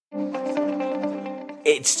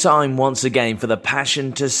It's time once again for the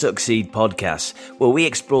Passion to Succeed podcast, where we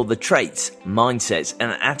explore the traits, mindsets,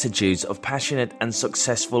 and attitudes of passionate and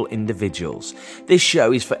successful individuals. This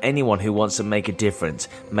show is for anyone who wants to make a difference,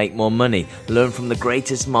 make more money, learn from the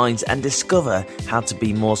greatest minds, and discover how to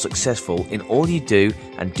be more successful in all you do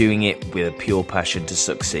and doing it with a pure passion to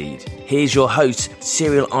succeed. Here's your host,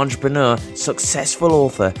 serial entrepreneur, successful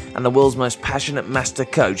author, and the world's most passionate master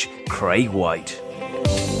coach, Craig White.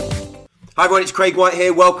 Hi everyone, it's Craig White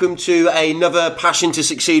here. Welcome to another Passion to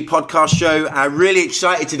Succeed podcast show. Really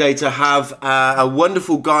excited today to have a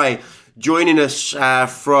wonderful guy joining us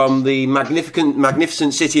from the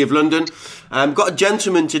magnificent city of London. Got a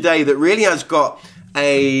gentleman today that really has got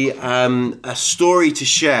a story to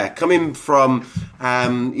share, coming from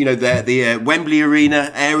the Wembley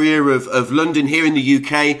Arena area of London here in the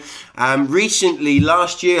UK. Recently,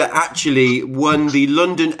 last year, actually won the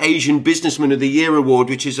London Asian Businessman of the Year award,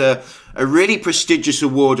 which is a really prestigious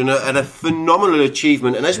award and a phenomenal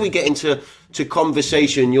achievement. And as we get into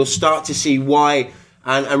conversation, you'll start to see why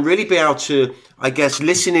and really be able to, I guess,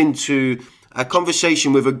 listen into a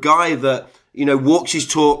conversation with a guy that, walks his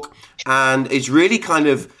talk and is really kind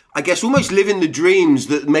of, I guess, almost living the dreams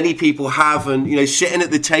that many people have and, sitting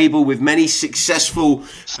at the table with many successful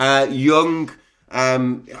young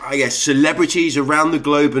celebrities around the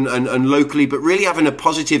globe and locally, but really having a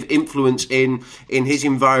positive influence in his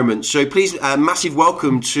environment. So please, massive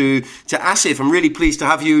welcome to Asif. I'm really pleased to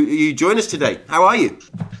have you join us today. How are you?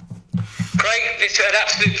 Craig, it's an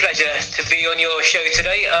absolute pleasure to be on your show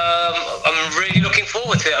today. I'm really looking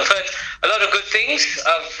forward to it. I've heard a lot of good things.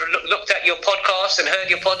 I've looked at your podcast and heard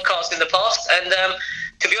your podcast in the past. And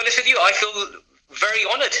to be honest with you, I feel very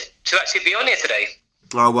honoured to actually be on here today.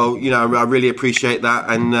 Oh, well, I really appreciate that.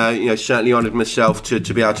 And, certainly honoured myself to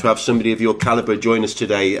be able to have somebody of your calibre join us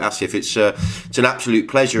today, Asif. It's an absolute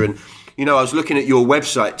pleasure. And, I was looking at your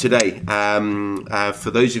website today.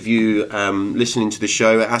 For those of you listening to the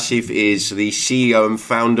show, Asif is the CEO and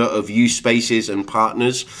founder of U-Spaces and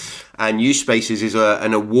Partners. And U-Spaces is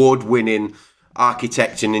an award-winning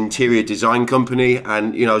architect and interior design company.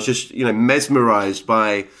 And, I was just, mesmerised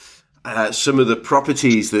by some of the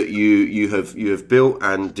properties that you have built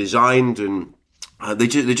and designed, and they're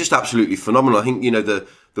just absolutely phenomenal. I think the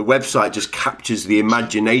website just captures the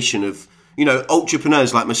imagination of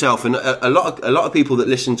entrepreneurs like myself, and a lot of people that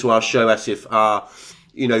listen to our show, Asif, are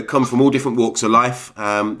come from all different walks of life.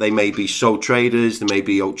 They may be sole traders, they may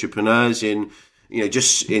be entrepreneurs in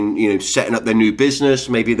setting up their new business.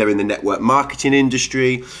 Maybe they're in the network marketing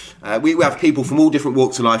industry. We have people from all different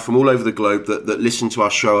walks of life from all over the globe that listen to our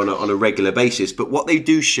show on a regular basis. But what they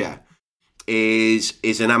do share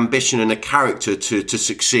is an ambition and a character to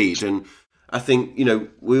succeed. And I think,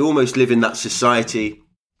 we almost live in that society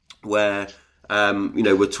where,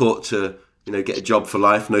 we're taught to, get a job for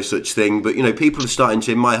life, no such thing. But, people are starting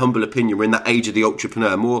to, in my humble opinion, we're in that age of the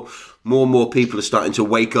entrepreneur. More and more people are starting to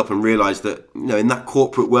wake up and realise that, in that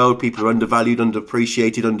corporate world, people are undervalued,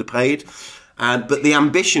 underappreciated, underpaid. But the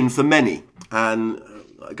ambition for many, and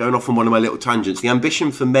going off on one of my little tangents, the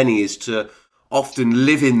ambition for many is to often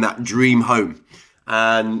live in that dream home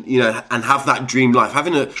and, and have that dream life.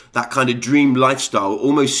 Having that kind of dream lifestyle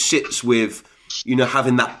almost sits with,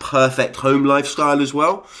 having that perfect home lifestyle as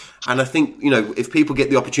well. And I think, if people get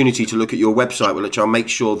the opportunity to look at your website, which I'll make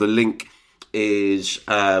sure the link is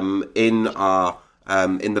in our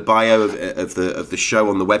in the bio of the show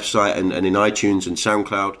on the website and in iTunes and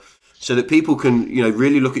SoundCloud, so that people can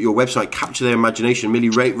really look at your website, capture their imagination, really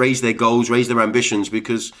raise their goals, raise their ambitions,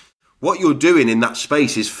 because what you're doing in that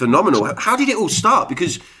space is phenomenal. How did it all start?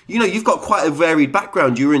 Because you've got quite a varied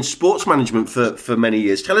background. You were in sports management for many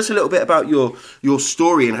years. Tell us a little bit about your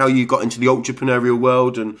story and how you got into the entrepreneurial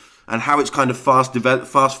world and how it's kind of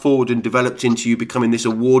fast forward and developed into you becoming this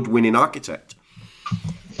award-winning architect.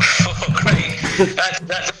 Oh, great.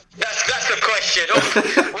 That's the question.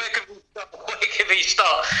 Where can we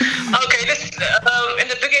start? Okay, in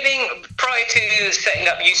the beginning, prior to setting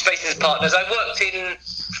up U-Spaces Partners, I worked in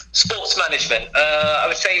sports management. I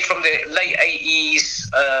would say from the late 80s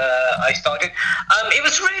I started. It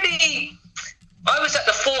was really... I was at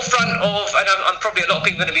the forefront of, and I'm probably a lot of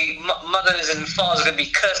people are going to be, mothers and fathers are going to be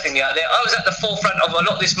cursing me out there. I was at the forefront of a lot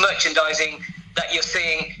of this merchandising that you're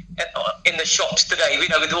seeing in the shops today,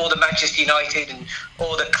 with all the Manchester United and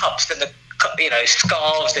all the cups and the,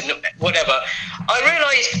 scarves and whatever. I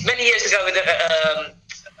realised many years ago that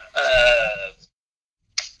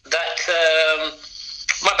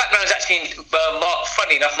my background is actually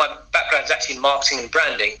funny enough, my background is actually in marketing and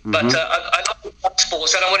branding, but I love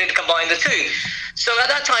sports and I wanted to combine the two. So at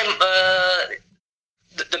that time,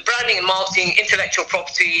 the branding and marketing, intellectual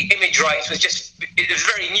property, image rights it was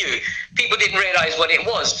very new. People didn't realise what it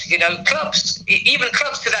was. Clubs, even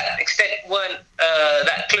clubs to that extent weren't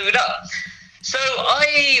that clued up. So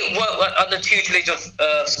I worked under the tutelage of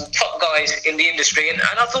some top guys in the industry, and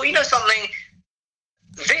I thought, something,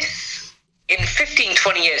 this in 15,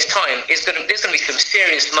 20 years' time there's going to be some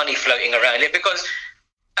serious money floating around it, because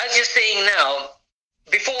as you're seeing now,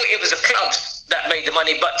 before it was the clubs that made the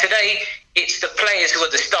money, but today it's the players who are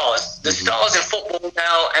the stars. The stars in football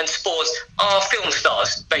now and sports are film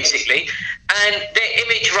stars, basically, and their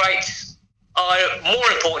image rights are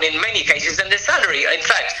more important in many cases than their salary. In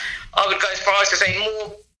fact, I would go as far as to say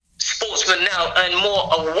more sportsmen now earn more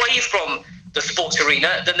away from the sports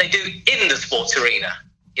arena than they do in the sports arena.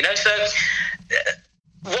 So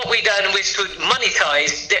what we done was to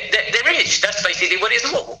monetize their image. That's basically what it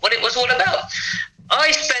was all about.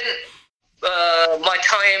 I spent my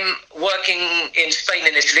time working in Spain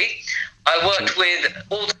and Italy. I worked with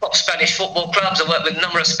all the top Spanish football clubs. I worked with a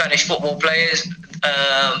number of Spanish football players,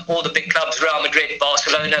 all the big clubs, Real Madrid,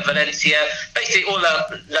 Barcelona, Valencia, basically all La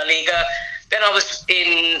Liga. Then I was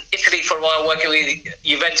in Italy for a while working with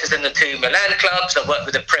Juventus and the two Milan clubs. I worked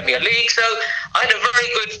with the Premier League. So I had a very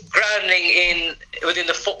good grounding within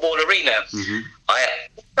the football arena.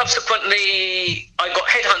 Subsequently, I got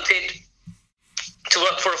headhunted to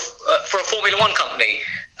work for a Formula One company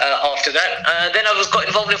after that. Then I got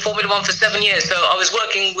involved in Formula One for 7 years. So I was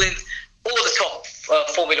working with all the top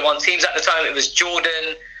Formula One teams. At the time, it was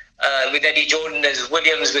Jordan, with Eddie Jordan. There's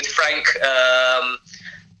Williams with Frank.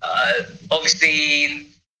 Obviously,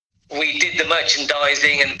 we did the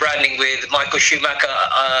merchandising and branding with Michael Schumacher,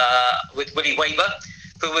 with Willie Weber,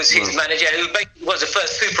 who was his manager, who basically was the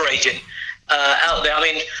first super agent out there. I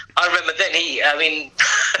mean, I remember then he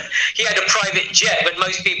had a private jet when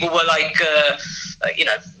most people were like,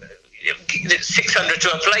 600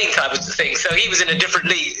 to a plane type of thing. So he was in a different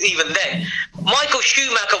league even then. Michael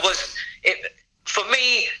Schumacher was, for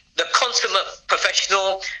me, the consummate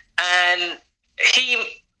professional, and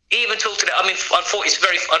he even talked to I mean, it's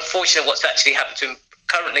very unfortunate what's actually happened to him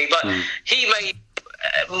currently, but he made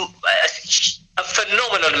a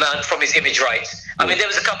phenomenal amount from his image rights. I mean, there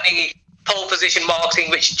was a company, Pole Position Marketing,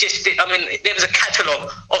 which just did, there was a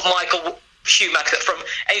catalogue of Michael Schumacher, from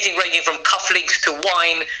anything ranging from cufflinks to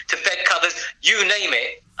wine to bed covers, you name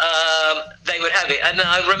it, they would have it. And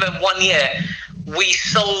I remember one year we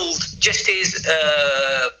sold just his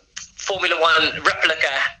Formula One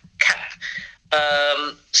replica cap,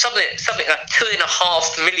 something like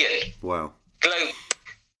 2.5 million. Wow. Globe.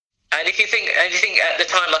 And if you think at the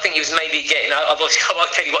time, I think he was maybe getting, I won't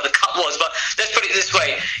tell you what the cut was, but let's put it this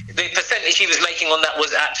way, the percentage he was making on that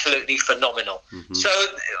was absolutely phenomenal. So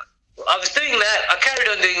I was doing that, I carried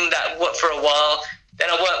on doing that work for a while. Then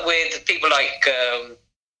I worked with people like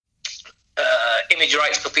image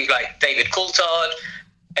rights for people like David Coulthard,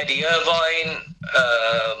 Eddie Irvine,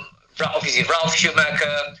 obviously Ralph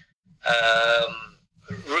Schumacher,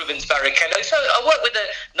 Rubens Barrichello. So I worked with a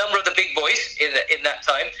number of the big boys in that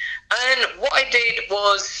time. And what I did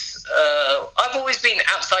was, I've always been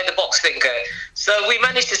outside the box thinker. So we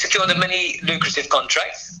managed to secure the many lucrative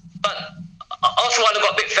contracts. But after a while I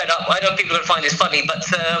got a bit fed up. I know people are going to find this funny, but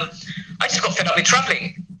I just got fed up with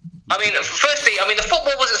travelling. I mean, firstly, the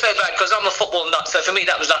football wasn't so bad because I'm a football nut. So for me,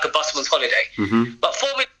 that was like a busman's holiday. But for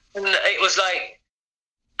me, it was like,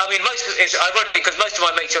 it's ironic because most of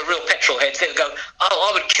my mates are real petrol heads. They would go, "Oh,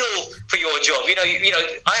 I would kill for your job."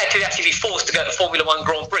 I had to actually be forced to go to Formula One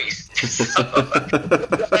Grand Prix.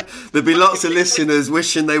 There'd be lots of listeners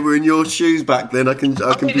wishing they were in your shoes back then. I can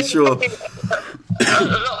be sure. A lot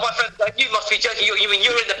of my friends like, you must be joking. You're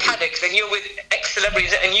in the paddocks and you're with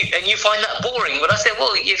ex-celebrities and you find that boring. But I said,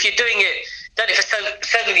 well, if you're done it for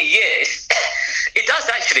so many years, it does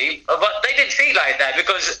actually. But they didn't see like that,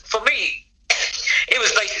 because for me, it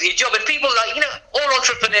was basically a job. And people all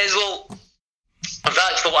entrepreneurs will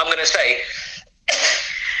vouch for what I'm going to say.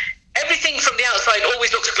 Everything from the outside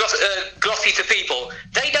always looks glossy to people.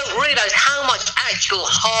 They don't realise how much actual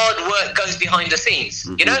hard work goes behind the scenes.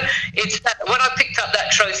 It's that, when I picked up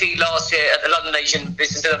that trophy last year at the London Asian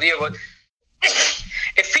Business of the Year Award,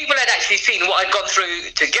 if people had actually seen what I'd gone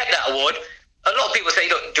through to get that award, a lot of people say,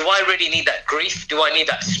 look, do I really need that grief? Do I need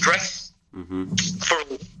that stress?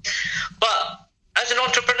 But as an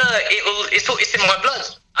entrepreneur, it's in my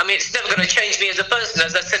blood. It's never going to change me as a person.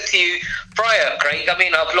 As I said to you prior, Craig,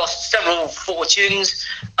 I've lost several fortunes.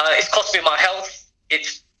 It's cost me my health.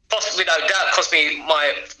 It's possibly, no doubt, cost me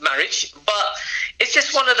my marriage. But it's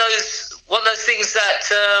just one of those things that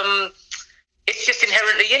it's just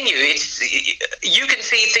inherently in you. You can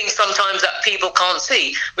see things sometimes that people can't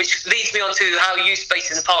see, which leads me on to how Youth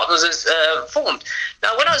Spaces and Partners is formed.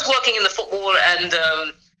 Now, when I was working in the football and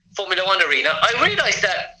Formula One arena, I realised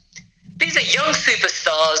that these are young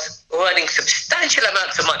superstars who are earning substantial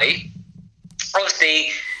amounts of money.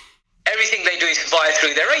 Obviously, everything they do is via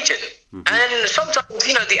through their agent. Mm-hmm. And sometimes,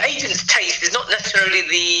 the agent's taste is not necessarily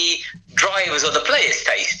the drivers or the players'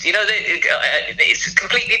 taste. It's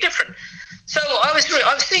completely different. So I was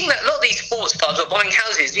seeing that a lot of these sports stars were buying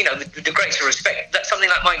houses, with the greatest respect, that's something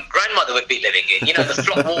like my grandmother would be living in, the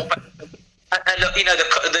flop wall, and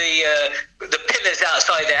the pillars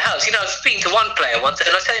outside their house. I was speaking to one player once, and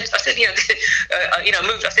I said, this is,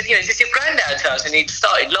 moved. I said, is this your granddad's house? And he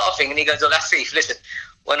started laughing, and he goes, "Oh, Asif, listen,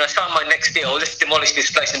 when I sign my next deal, let's demolish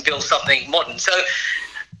this place and build something modern." So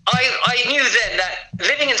I knew then that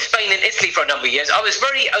living in Spain and Italy for a number of years, I was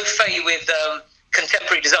very au fait with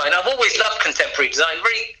contemporary design. I've always loved contemporary design,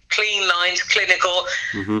 very clean lines, clinical.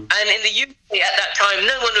 Mm-hmm. And in the UK at that time,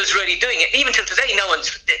 no one was really doing it. Even till today,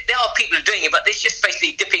 there are people doing it, but they're just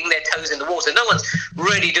basically dipping their toes in the water. No one's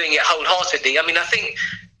really doing it wholeheartedly. I mean, I think,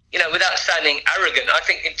 without sounding arrogant, I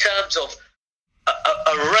think in terms of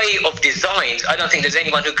an array of designs, I don't think there's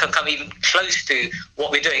anyone who can come even close to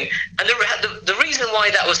what we're doing. And the reason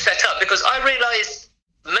why that was set up, because I realized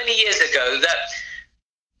many years ago that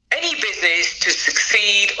any business to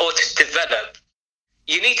succeed or to develop,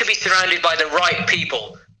 you need to be surrounded by the right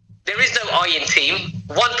people. There is no I in team.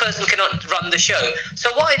 One person cannot run the show.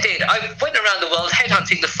 So what I did, I went around the world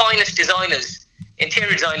headhunting the finest designers,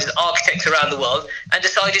 interior designers, architects around the world, and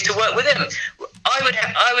decided to work with them. I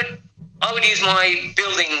would use my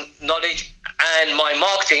building knowledge and my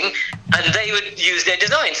marketing, and they would use their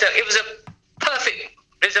design. So it was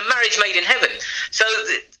a marriage made in heaven. So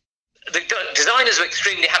the designers were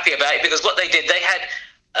extremely happy about it, because what they did, they had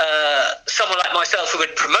someone like myself who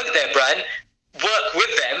would promote their brand, work with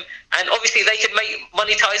them, and obviously they could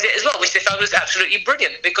monetize it as well, which they found was absolutely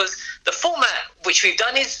brilliant, because the format which we've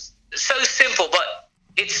done is so simple, but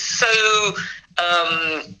it's so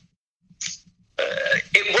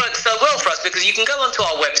it works so well for us, because you can go onto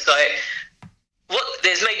our website. We're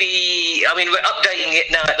updating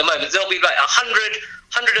it now at the moment. There'll be like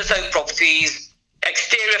 100 or so properties,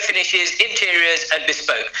 exterior finishes, interiors, and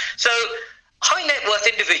bespoke. So high net worth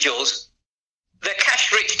individuals, they're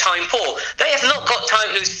cash rich, time poor. They have not got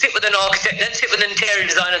time to sit with an architect, then sit with an interior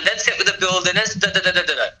designer, then sit with a builder, then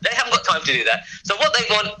They haven't got time to do that. So what they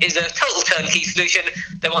want is a total turnkey solution.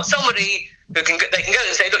 They want somebody who can go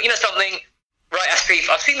and say, look, something. Right, Asif,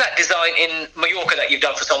 I've seen that design in Mallorca that you've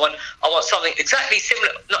done for someone. I want something exactly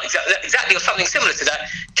similar, not exactly, or something similar to that.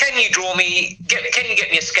 Can you draw me, can you get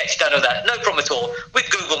me a sketch done of that? No problem at all. With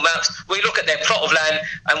Google Maps, we look at their plot of land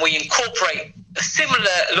and we incorporate a similar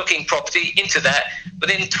looking property into that.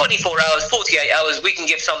 Within 24 hours, 48 hours, we can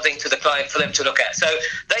give something to the client for them to look at. So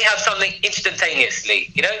they have something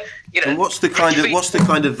instantaneously, And what's the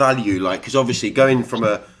kind of value like? Because obviously going from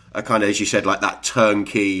a kind of, as you said, like that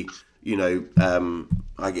turnkey,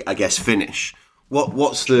 I guess finish.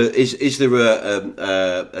 Is there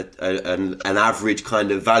an average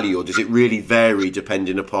kind of value, or does it really vary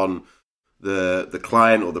depending upon the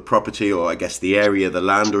client or the property, or I guess the area, the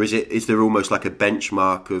land, or is there almost like a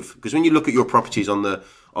benchmark of, because when you look at your properties on the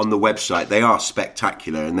website, they are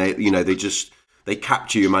spectacular, and they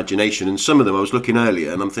capture your imagination, and some of them I was looking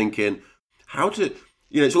earlier and I'm thinking,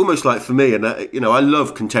 it's almost like, for me, and I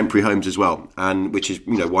love contemporary homes as well, and which is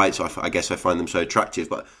why I guess I find them so attractive.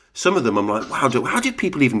 But some of them, I'm like, wow, how did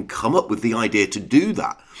people even come up with the idea to do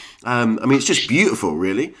that? It's just beautiful,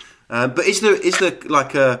 really. But is there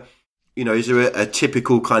like is there a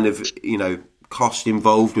typical kind of cost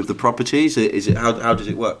involved with the properties? Is it how does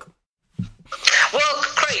it work? Well,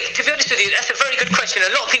 Craig, to be honest with you, that's a very good question. A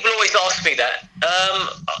lot of people always ask me that.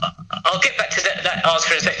 I'll get back to that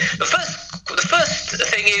answer in a second. The first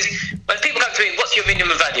thing is, when people come to me, what's your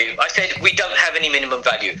minimum value? I said, we don't have any minimum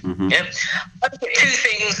value. Mm-hmm. Yeah? I look at two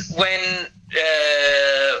things when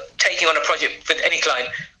taking on a project with any client.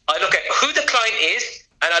 I look at who the client is,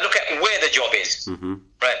 and I look at where the job is. Mm-hmm.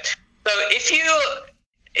 Right. So if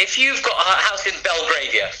you've got a house in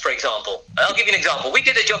Belgravia, for example, I'll give you an example. We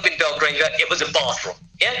did a job in Belgravia. It was a bathroom.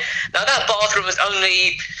 Yeah. Now that bathroom was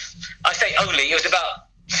it was about,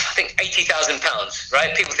 I think, £80,000,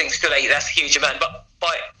 right? People think still that's a huge amount, but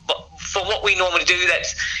for what we normally do,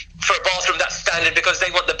 that's for a bathroom, that's standard, because they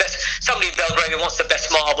want the best. Somebody in Belgravia wants the best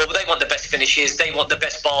marble, but they want the best finishes, they want the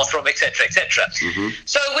best bathroom, etc., etc. Mm-hmm.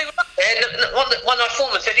 So we were up there, and one of our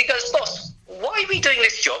foremen said, he goes, "Boss, why are we doing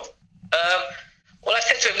this job?" Well, I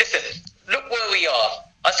said to him, "Listen, look where we are.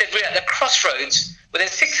 I said, we're at the crossroads. Within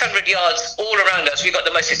 600 yards all around us, we've got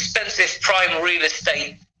the most expensive prime real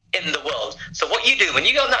estate in the world. So what you do, when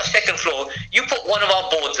you go on that second floor, you put one of our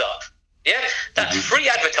boards up. Yeah? That's free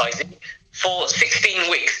advertising for 16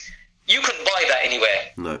 weeks. You couldn't buy that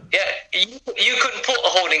anywhere. No. Yeah, you couldn't put a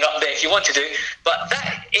hoarding up there if you wanted to. But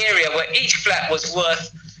that area where each flat was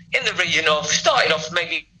worth in the region of, starting off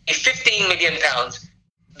maybe £15 million,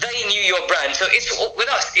 they knew your brand. So with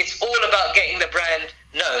us, it's all about getting the brand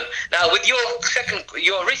known. Now, with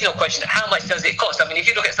your original question, how much does it cost? I mean, if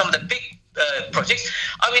you look at some of the big projects,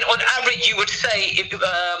 I mean, on average, you would say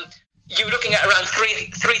you're looking at around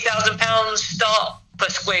 £3,000 start per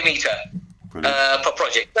square metre. Per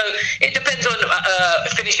project. So it depends on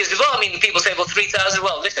finishes as well. I mean, people say, well, 3,000.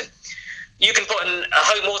 Well, listen, you can put a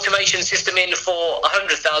home automation system in for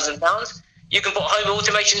 £100,000. You can put a home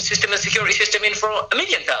automation system and security system in for £1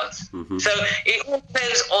 million. So it all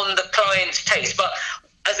depends on the client's taste. But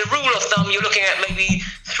as a rule of thumb, you're looking at maybe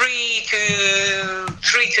 £3,000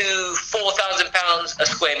 to £4,000 a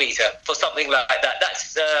square metre for something like that.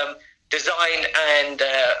 That's design and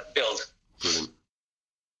build. Brilliant.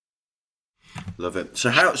 Love it. So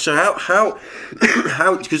how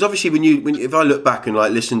because obviously if I look back and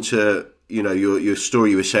like listen to your story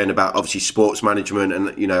you were saying about obviously sports management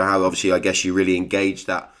and how obviously I guess you really engaged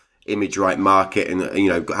that image right market and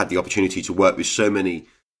had the opportunity to work with so many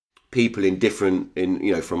people in different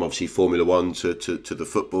from obviously Formula One to the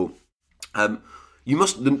football. You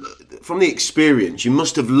must, from the experience, you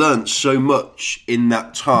must have learnt so much in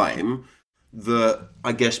that time that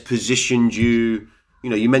I guess positioned you.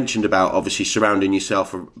 You mentioned about obviously surrounding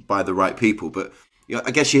yourself by the right people, but I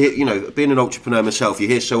guess you hear, being an entrepreneur myself, you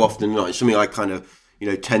hear so often, like something I kind of,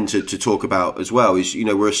 tend to talk about as well is,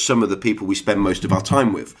 we're some of the people we spend most of our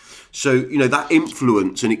time with. So, that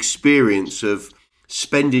influence and experience of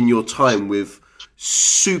spending your time with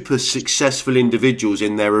super successful individuals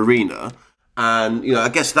in their arena. And, I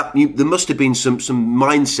guess that there must have been some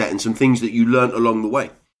mindset and some things that you learnt along the way.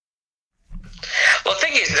 Well, the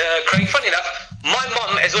thing is, Craig, funny enough, my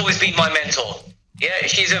mum has always been my mentor. Yeah,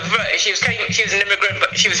 she was an immigrant,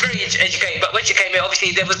 but she was very educated. But when she came here,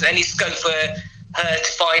 obviously there wasn't any scope for her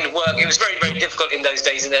to find work. It was very, very difficult in those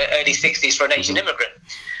days, in the early 60s, for an Asian immigrant.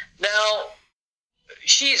 Now,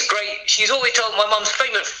 she is great. She's always told my mum's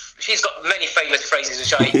famous. She's got many famous phrases,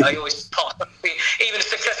 which I always pass. Even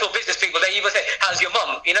successful business people, they even say, "How's your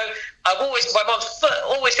mum?" My mum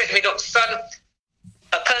always said to me, "Look, son,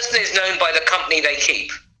 a person is known by the company they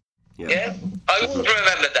keep." Yeah? I always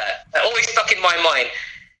remember that. That always stuck in my mind.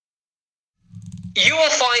 You will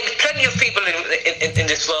find plenty of people in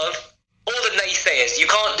this world, all the naysayers. You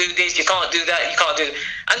can't do this, you can't do that, you can't do...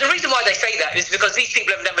 And the reason why they say that is because these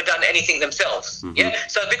people have never done anything themselves. Yeah?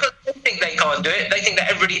 So because they think they can't do it, they think that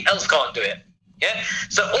everybody else can't do it. Yeah?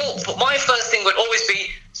 So my first thing would always be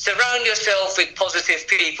surround yourself with positive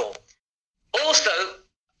people. Also,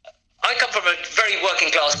 I come from a very working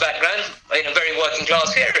class background, in a very working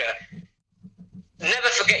class area. Never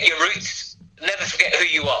forget your roots. Never forget who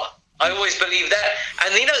you are. I always believe that.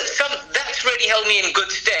 And that's really held me in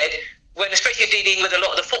good stead when especially dealing with a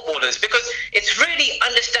lot of the footballers, because it's really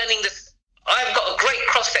understanding this. I've got a great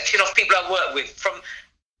cross-section of people I've worked with, from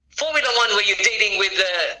Formula One, where you're dealing with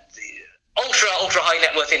ultra high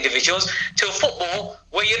net worth individuals, to football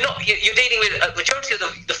where you're dealing with a majority of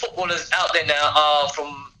the footballers out there now are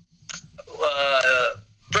from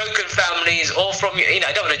broken families, or from, I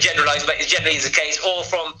don't want to generalize, but it generally is the case, or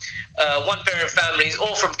from one-parent families,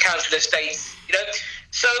 or from council estates,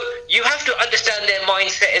 So you have to understand their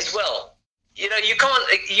mindset as well. You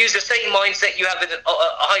can't use the same mindset you have with a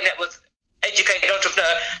high net worth educated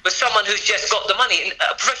entrepreneur with someone who's just got the money.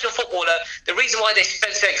 A professional footballer, the reason why they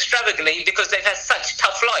spend so extravagantly because they've had such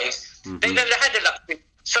tough lives. They've never had the luxury.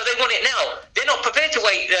 So they want it now. They're not prepared to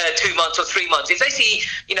wait 2 months or 3 months. If they see,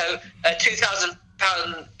 a £2,000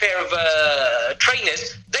 pair of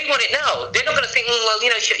trainers, they want it now. They're not going to think,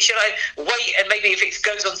 should I wait and maybe if it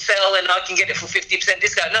goes on sale and I can get it for 50%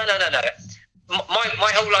 discount? No.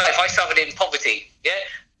 My whole life I suffered in poverty. Yeah,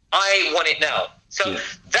 I want it now. So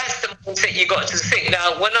that's the mindset you got to think.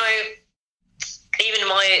 Now, when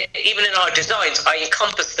even in our designs, I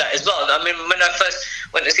encompass that as well. I mean, when I first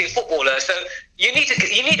went to see a footballer, so you need to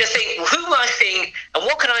think, who am I seeing and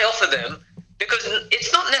what can I offer them? Because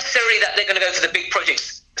it's not necessarily that they're going to go for the big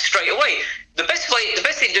projects straight away. The best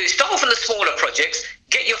thing to do is start off on the smaller projects,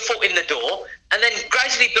 get your foot in the door, and then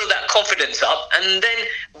gradually build that confidence up. And then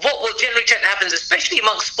what will generally tend to happen, especially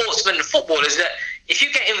amongst sportsmen and footballers, that if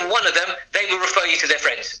you get in one of them, they will refer you to their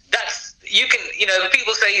friends. That's you can,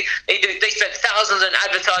 people say they spend thousands on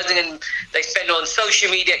advertising and they spend on social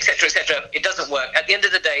media, etc., etc. It doesn't work. At the end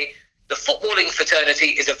of the day, the footballing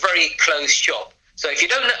fraternity is a very closed shop. So if you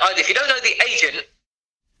don't know the agent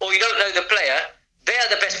or you don't know the player, they are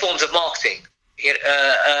the best forms of marketing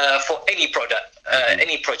for any product,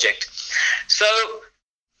 any project. So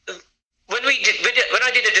when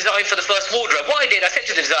I did a design for the first wardrobe, what I did, I said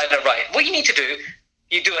to the designer, right, what you need to do,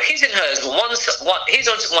 you do a his and hers, his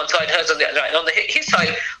on one side, hers on the other. Right? On his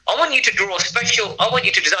side, I want you to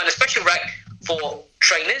design a special rack for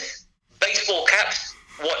trainers, baseball caps,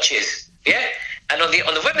 watches, yeah. And on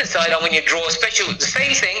the women's side, I want you to draw the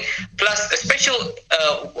same thing, plus a special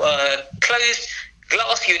closed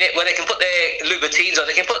glass unit where they can put their Louboutins or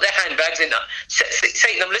they can put their handbags in.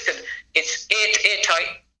 Say to them, listen, it's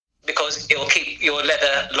airtight because it will keep your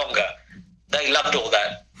leather longer. They loved all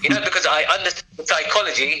that, because I understand the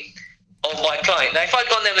psychology of my client. Now, if I'd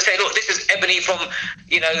gone there and said, look, this is ebony from,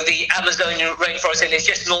 the Amazon rainforest and it's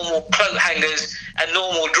just normal cloak hangers and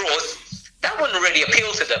normal drawers, that wouldn't really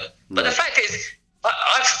appeal to them. But the fact is,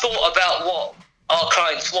 I've thought about what our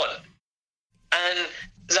clients want. And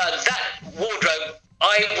that wardrobe,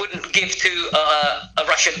 I wouldn't give to a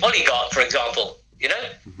Russian oligarch, for example,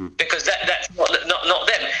 because that's not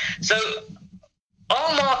them. So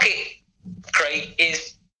our market, Craig,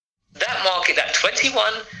 is that market, that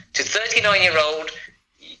 21 to 39-year-old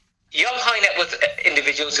young high net worth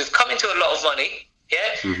individuals who've come into a lot of money,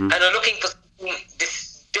 and are looking for something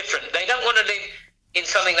different. They don't want to live in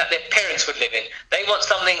something that their parents would live in. They want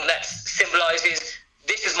something that symbolises,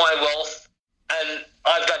 this is my wealth and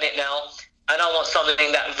I've done it now, and I want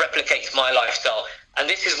something that replicates my lifestyle. And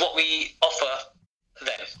this is what we offer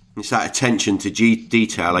them. It's that attention to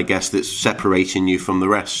detail, I guess, that's separating you from the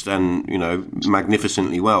rest, and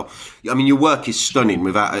magnificently well. I mean, your work is stunning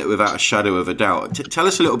without a shadow of a doubt. Tell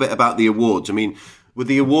us a little bit about the awards. I mean, were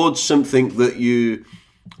the awards something that you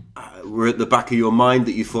were at the back of your mind,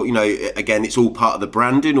 that you thought, again, it's all part of the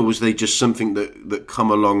branding, or was they just something that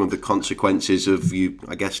come along of the consequences of you,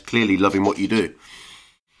 I guess, clearly loving what you do?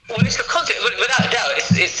 Well, it's the concept, without a doubt.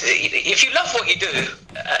 It's if you love what you do,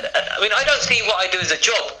 I don't see what I do as a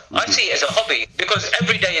job. I see it as a hobby, because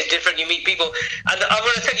every day is different. You meet people, and I'm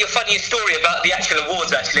going to tell you a funny story about the actual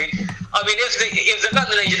awards. Actually, it was a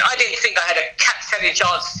London agent. I didn't think I had a cat-selling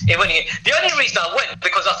chance in winning it. The only reason I went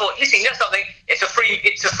because I thought, listen, that's something. It's a free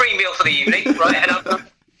meal for the evening, right? And I'm going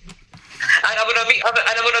to meet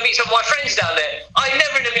some of my friends down there. I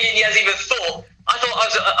never in a million years even thought. I thought I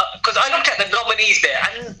was, because I looked at the nominees there,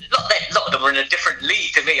 and a lot of them were in a different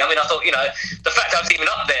league to me. I thought, the fact I was even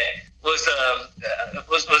up there was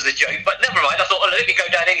a joke. But never mind. I thought, let me go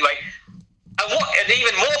down anyway. And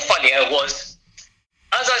even more funnier was,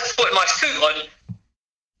 as I was putting my suit on,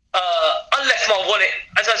 I left my wallet.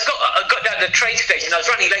 As I got down to the train station, I was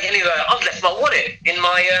running late anyway. I left my wallet in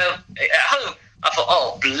my at home. I thought,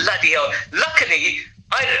 oh bloody hell! Luckily,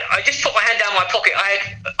 I just put my hand down my pocket. I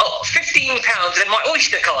had £15, and my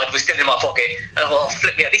Oyster card was still in my pocket. And I thought,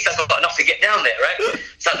 flip me, at least I've got enough to get down there, right?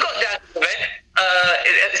 So I got down to the event.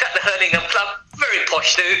 It's at the Hurlingham Club, very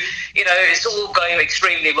posh too. It's all going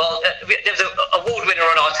extremely well. There was an award winner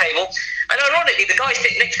on our table, and ironically, the guy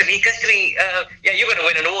sitting next to me goes to me, you're going to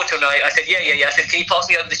win an award tonight. I said, yeah. I said, can you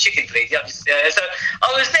pass me over the chicken, please? So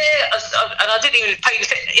I was there, and I didn't even pay.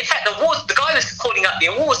 In fact, the guy was calling out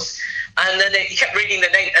the awards. And then he kept reading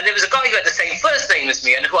the name, and there was a guy who had the same first name as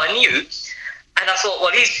me and who I knew. And I thought,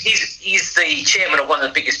 well, he's the chairman of one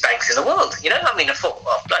of the biggest banks in the world. I thought,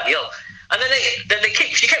 oh, bloody hell. And then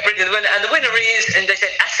she kept reading the winner, and the winner is, and they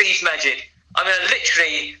said, Asif Majid.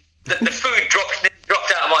 Literally, the food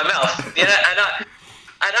dropped out of my mouth, and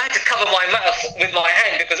I had to cover my mouth with my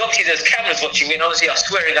hand, because obviously there's cameras watching me, and obviously I was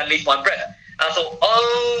swearing underneath my breath. And I thought,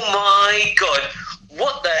 oh my God,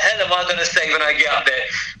 what the hell am I going to say when I get up there?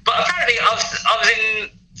 But apparently I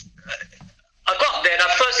got up there,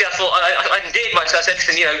 and firstly I thought, I endeared myself. I said,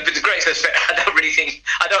 listen, with the greatest respect, I don't really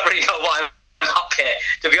know why I'm up here,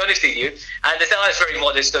 to be honest with you. And they said, oh, it's very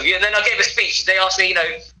modest of you. And then I gave a speech. They asked me,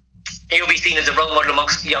 you'll be seen as a role model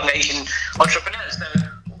amongst young Asian entrepreneurs. So,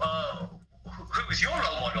 who was your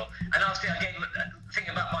role model? And obviously I gave a thing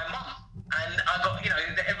about my mum. And I got,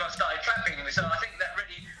 everyone started clapping. So I think that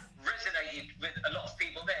really resonated with a lot of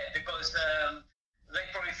people there, because they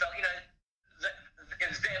probably felt, that it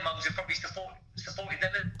was their mums who probably supported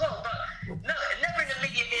them as well. But no, never in a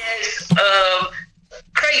million years.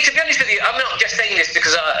 Craig, to be honest with you, I'm not just saying this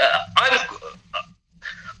because I'm a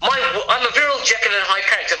virile Jekyll and Hyde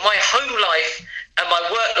character. My home life and my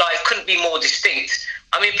work life couldn't be more distinct.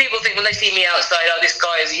 I mean, people think when they see me outside, oh, this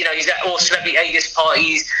guy is, he's at all celebrity A-list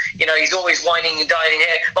parties, he's always whining and dining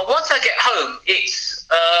here. But once I get home, it's,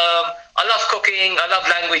 I love cooking, I love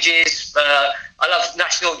languages, I love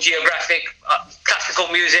National Geographic, classical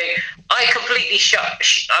music. I completely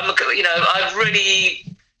I'm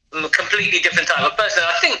a completely different type of person.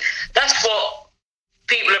 I think that's what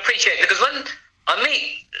people appreciate, because when I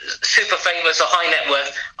meet super famous or high net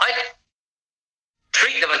worth, I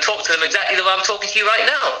treat them and talk to them exactly the way I'm talking to you right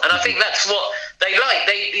now. And I think that's what they like.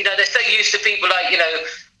 They're so used to people like,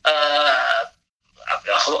 I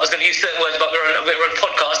was going to use certain words, but we're on a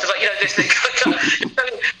podcast. But, this thing,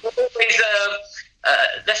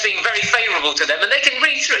 that's being very favourable to them. And they can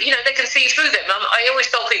read through, they can see through them. I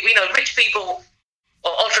always tell people, rich people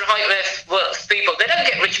or ultra high net worth people, they don't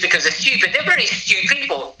get rich because they're stupid. They're very astute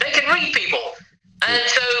people. They can read people. And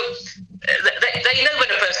so they know when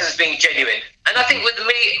a person's being genuine. And I think with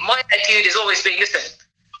me, my attitude is always being, listen,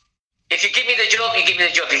 if you give me the job, you give me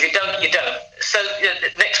the job. If you don't, you don't. So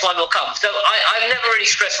the next one will come. So I've never really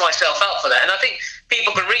stressed myself out for that. And I think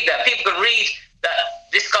people can read that. People can read that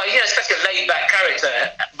this guy, such a laid-back character,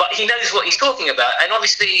 but he knows what he's talking about. And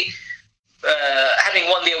obviously, having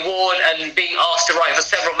won the award and being asked to write for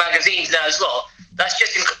several magazines now as well, that's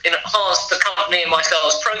just enhanced the company and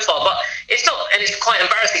myself's profile. But it's not, and it's quite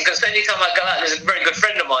embarrassing, because anytime I go out, there's a very good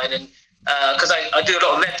friend of mine, and because I do a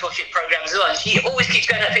lot of mentorship programs as well, and he always keeps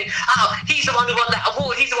going at me, he's the one who won that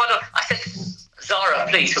award, he's the one who... I said, Zara,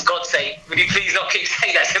 please, for God's sake, would you please not keep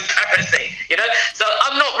saying that's embarrassing, So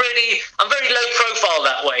I'm very low profile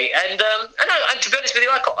that way, and to be honest with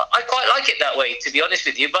you, I quite like it that way, to be honest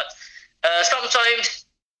with you. But sometimes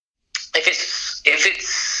if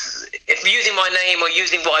using my name or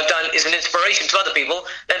using what I've done is an inspiration to other people,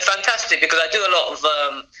 then fantastic, because I do a lot of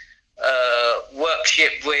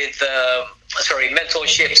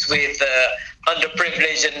mentorships with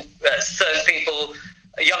underprivileged and certain people,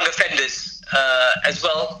 young offenders as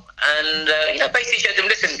well, and basically show them,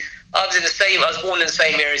 listen, I was born in the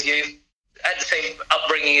same era as you, had the same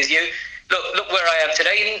upbringing as you. Look where I am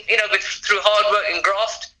today. And, through hard work and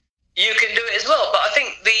graft, you can do it as well. But I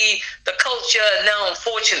think the culture now,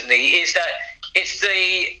 unfortunately, is that it's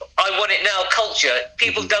the I want it now culture.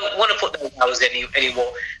 People don't want to put those hours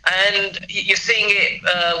anymore. And you're seeing it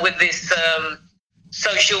with this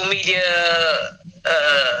social media.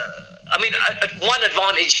 One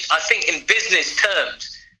advantage, I think, in business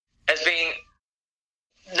terms, has been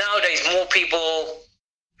nowadays more people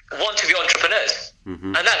want to be entrepreneurs.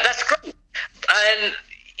 Mm-hmm. And that's great. And,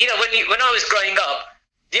 when I was growing up,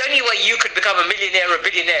 the only way you could become a millionaire or a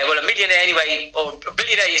billionaire, well, a millionaire anyway, or a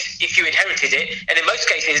billionaire is if you inherited it. And in most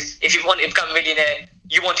cases, if you wanted to become a millionaire,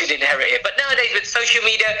 you wanted to inherit it. But nowadays with social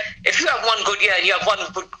media, if you have one good year and you have one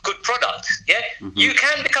good product, you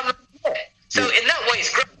can become a millionaire. So in that way,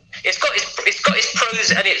 it's great. It's got its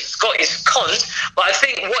pros and it's got its cons. But I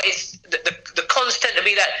think the cons tend to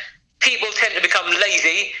be that people tend to become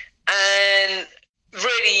lazy, and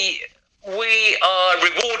really we are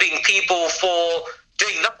rewarding people for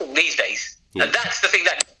doing nothing these days. Yeah. And that's the thing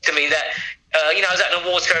that to me that I was at an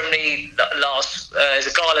award ceremony last as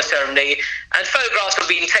a gala ceremony, and photographs were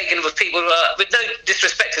being taken with people with no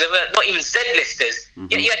disrespect to them, not even Z-listers.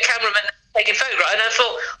 Mm-hmm. You had cameramen taking photographs, and I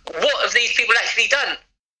thought, what have these people actually done?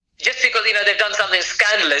 Just because they've done something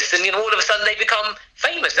scandalous, and all of a sudden they become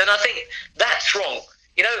famous, and I think that's wrong.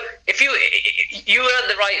 If you earn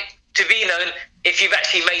the right to be known if you've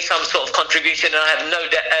actually made some sort of contribution, and I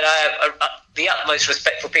have the utmost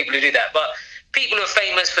respect for people who do that. But people who are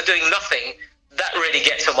famous for doing nothing, that really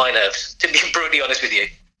gets on my nerves, to be brutally honest with you.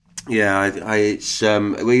 Yeah,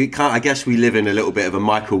 we can't. I guess we live in a little bit of a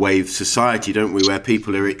microwave society, don't we, where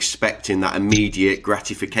people are expecting that immediate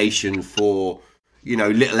gratification for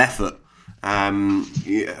little effort.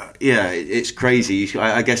 It's crazy.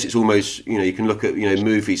 I guess it's almost you can look at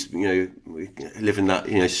movies. We live in that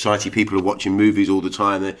society. People are watching movies all the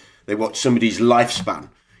time. They watch somebody's lifespan.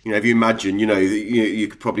 If you imagine, you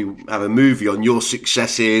could probably have a movie on your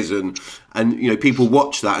successes, and people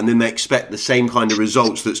watch that, and then they expect the same kind of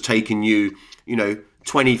results that's taken you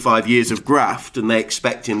 25 years of graft, and they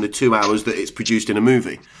expect in the 2 hours that it's produced in a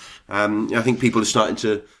movie. I think people are starting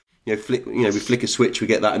to. We flick a switch, we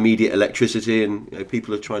get that immediate electricity, and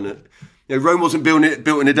people are trying to. Rome wasn't built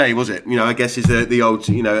in a day, was it? I guess is the old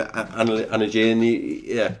analogy, and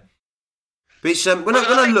But it's when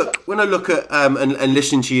I look at and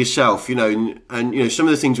listen to yourself, and some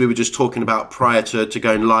of the things we were just talking about prior to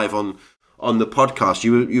going live on the podcast,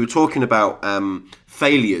 you were talking about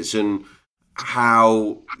failures and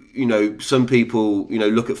how some people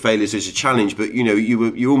look at failures as a challenge, but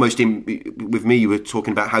you almost with me you were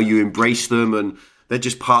talking about how you embrace them, and they're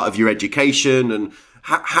just part of your education. And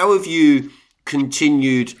how have you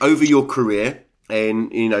continued over your career,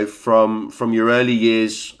 and from your early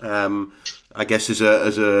years, I guess as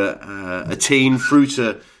a teen through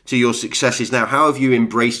to your successes now? How have you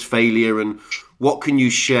embraced failure, and what can you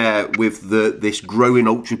share with this growing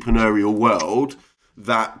entrepreneurial world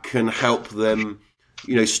that can help them,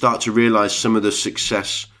 start to realize some of the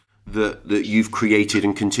success that you've created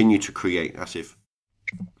and continue to create, Asif?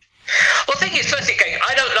 Well, the thing is, firstly,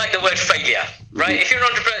 I don't like the word failure, right? Mm-hmm. If you're an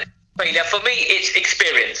entrepreneur, failure, for me, it's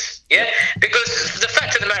experience, yeah? Because the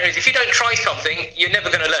fact of the matter is, if you don't try something, you're never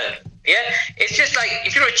going to learn, yeah? It's just like,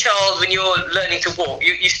 if you're a child, when you're learning to walk,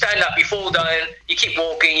 you stand up, you fall down, you keep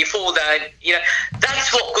walking, you fall down,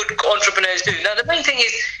 that's what good entrepreneurs do. Now, the main thing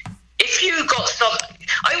is, if you got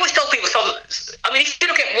I always tell people if you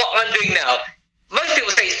look at what I'm doing now, most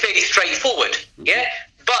people say it's fairly straightforward, yeah?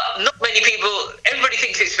 But not many people, everybody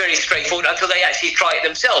thinks it's very straightforward until they actually try it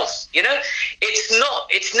themselves,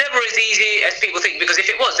 It's never as easy as people think, because if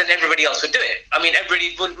it was, then everybody else would do it.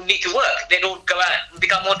 Everybody wouldn't need to work. They'd all go out and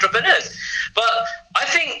become entrepreneurs. But I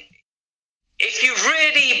think if you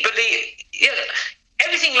really believe,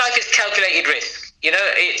 everything in life is calculated risk.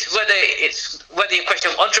 It's whether you're a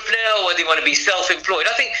question of entrepreneur or whether you want to be self-employed.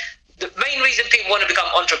 I think the main reason people want to become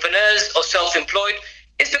entrepreneurs or self-employed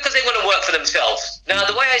is because they want to work for themselves. Now,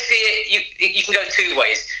 the way I see it, you can go two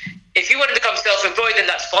ways. If you want to become self-employed, then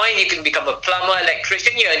that's fine. You can become a plumber,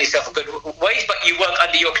 electrician. You earn yourself a good wage, but you work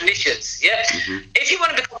under your conditions. Yeah. Mm-hmm. If you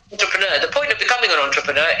want to become an entrepreneur, the point of becoming an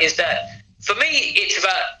entrepreneur is that, for me, it's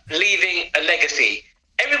about leaving a legacy.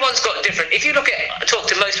 Everyone's got different. If you talk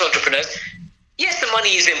to most entrepreneurs, yes, the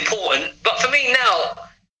money is important, but for me now,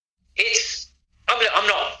 I'm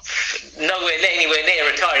not anywhere near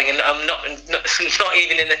retiring, and I'm not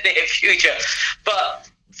even in the near future. But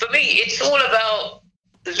for me, it's all about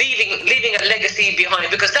leaving a legacy behind,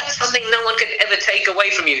 because that's something no one can ever take away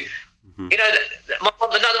from you. Mm-hmm.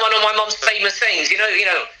 Another one of my mom's famous sayings,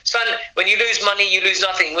 son, when you lose money, you lose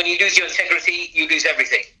nothing. When you lose your integrity, you lose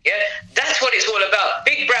everything. Yeah, that's what it's all about.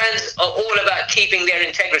 Big brands are all about keeping their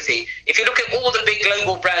integrity. If you look at all the big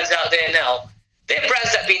global brands out there now, they're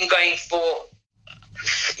brands that have been going for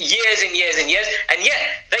years and years and years, and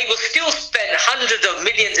yet they will still spend hundreds of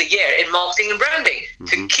millions a year in marketing and branding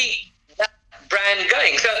to keep that brand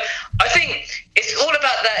going. So I think it's all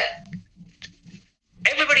about that.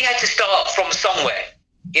 Everybody had to start from somewhere.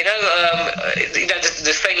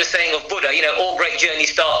 The famous saying of Buddha, all great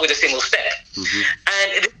journeys start with a single step. Mm-hmm.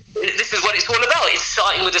 And this is what it's all about. It's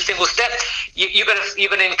starting with a single step. You're going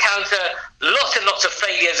to encounter lots and lots of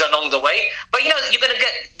failures along the way. But, you're going to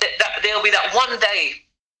get that. There'll be that one day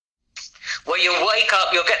where you'll wake up,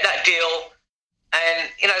 you'll get that deal. And,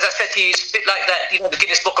 as I said to you, it's a bit like that, the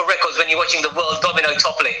Guinness Book of Records when you're watching the world domino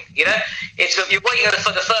toppling, It's you're waiting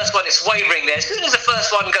for the first one, it's wavering there. As soon as the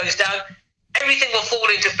first one goes down, everything will fall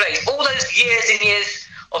into place. All those years and years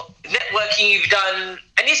of networking you've done,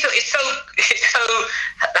 and it's so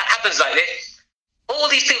that happens like this. All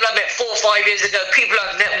these people I met 4 or 5 years ago, people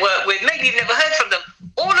I've networked with, maybe you've never heard from them.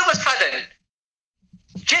 All of a sudden,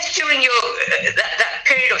 just during your that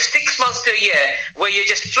period of 6 months to a year where you're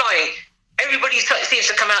just flying, everybody seems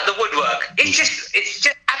to come out of the woodwork. It just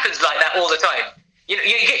happens like that all the time. You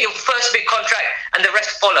get your first big contract and the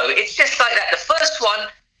rest follow. It's just like that. The first one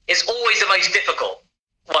is always the most difficult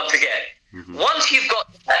one to get. Mm-hmm. Once you've got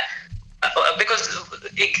that, because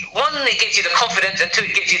it gives you the confidence, and 2,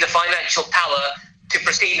 it gives you the financial power to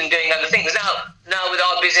proceed in doing other things. Now with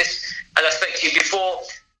our business, as I spoke to you before,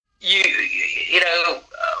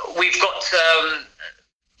 we've got.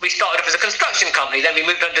 We started off as a construction company, then we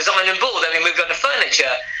moved on to design and build, then we moved on to furniture.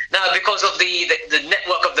 Now, because of the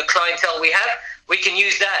network of the clientele we have, we can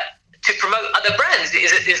use that to promote other brands.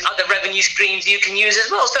 There's other revenue streams you can use as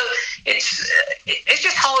well. So it's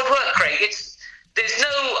just hard work, Craig. I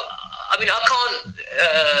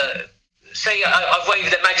can't say I've waved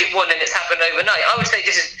the magic wand and it's happened overnight. I would say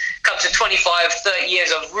this has come to 25, 30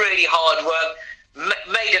 years of really hard work,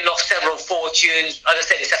 made and lost several fortunes. As I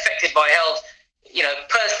said, it's affected by health,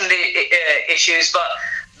 personally issues, but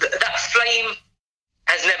that flame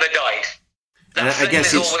has never died.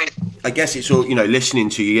 I guess it's all, listening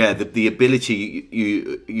to you, the ability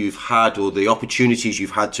you've had, or the opportunities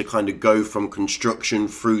you've had to kind of go from construction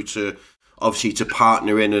through to obviously to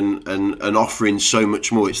partnering and offering so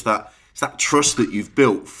much more. It's that trust that you've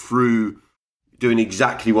built through doing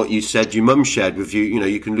exactly what you said your mum shared with you.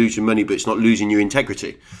 You can lose your money, but it's not losing your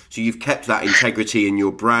integrity. So you've kept that integrity in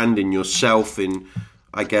your brand, in yourself, in,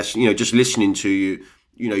 I guess, just listening to you,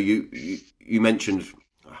 you mentioned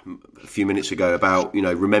a few minutes ago about,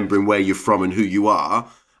 remembering where you're from and who you are.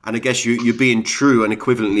 And I guess you're being true and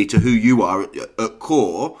equivalently to who you are at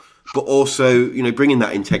core, but also, bringing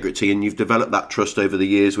that integrity, and you've developed that trust over the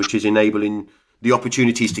years, which is enabling the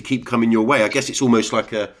opportunities to keep coming your way. I guess it's almost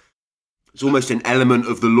an element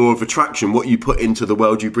of the law of attraction. What you put into the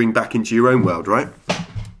world, you bring back into your own world, right?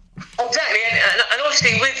 Exactly, and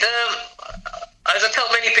obviously with, as I tell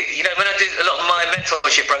many people, when I do a lot of my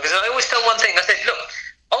mentorship programs, I always tell one thing. I said, look,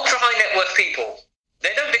 ultra high net worth people,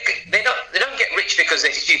 they don't get rich because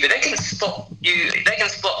they're stupid. They can spot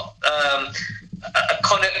a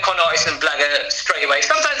con artist and blagger straight away.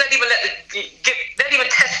 Sometimes they don't even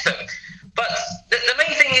test them. But the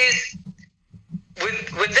main thing is,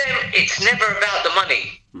 with them, it's never about the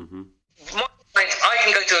money. Mm-hmm. My clients, I can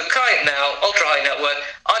go to a client now, ultra high net worth,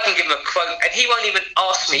 I can give him a quote, and he won't even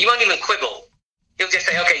ask me, he won't even quibble. He'll just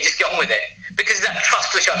say, okay, just get on with it. Because of that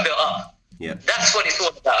trust which I've built up. Yeah. That's what it's all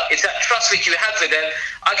about. It's that trust which you have with them.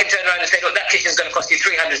 I can turn around and say, look, that kitchen's going to cost you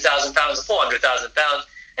 £300,000 or £400,000.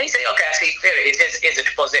 And you say, okay, actually, here it is. Here's a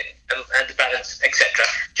deposit and the balance, etc.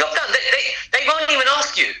 Job done. They won't even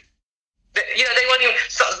ask you. They won't even. A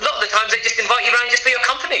lot of the times they just invite you around just for your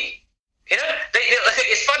company.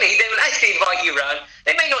 It's funny. They will actually invite you around.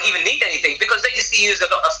 They may not even need anything because they just see you as a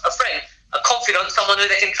friend, a confidant, someone who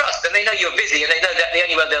they can trust, and they know you're busy, and they know that the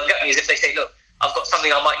only way they'll get me is if they say, look, I've got something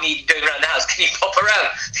I might need doing around the house. Can you pop around?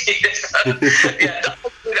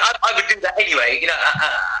 I would do that anyway. It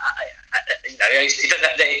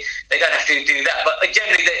doesn't, they don't have to do that, but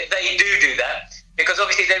generally they do that because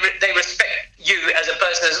obviously they respect you as a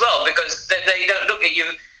person as well, because they don't look at you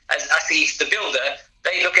as Asif the builder.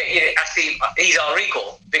 They look at you as he's our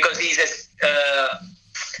equal because he's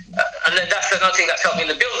and then that's another thing that's helped me in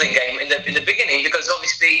the building game in the beginning, because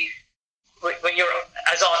obviously when you're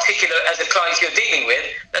as articulate as the clients you're dealing with,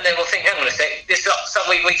 then they will think, hang on a sec, this is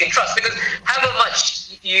somebody we can trust. Because however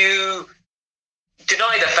much you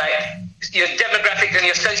deny the fact, your demographic and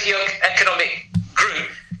your socio-economic group,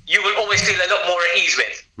 you will always feel a lot more at ease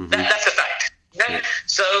with. Mm-hmm. That's a fact. Yeah.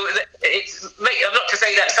 So I'm not to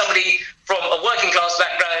say that somebody from a working class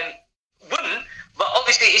background wouldn't, but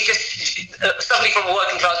obviously it's just somebody from a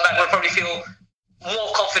working class background would probably feel more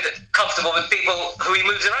comfortable with people who he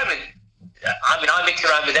moves around with. I mean, I mix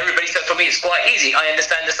around with everybody, so for me it's quite easy. I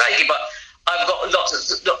understand the psyche, but I've got lots of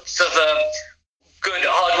good,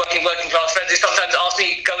 hard-working, working class friends who sometimes ask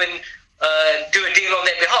me to go and do a deal on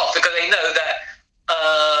their behalf because they know that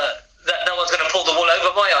no one's going to pull the wool over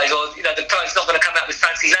my eyes, or the client's not going to come out with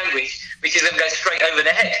fancy language which is going to go straight over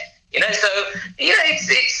their head. So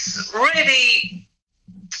it's really,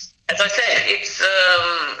 as I said, it's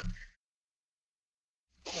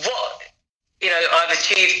what I've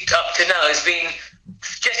achieved up to now has been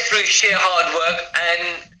just through sheer hard work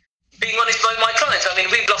and being honest with my clients. I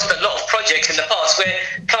mean, we've lost a lot of projects in the past where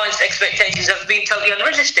clients' expectations have been totally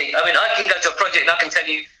unrealistic. I mean, I can go to a project and I can tell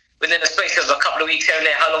you within a space of a couple of weeks here and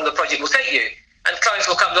there how long the project will take you. And clients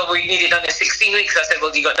will come, we need it done in 16 weeks. I said,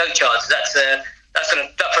 well, you got no chance. That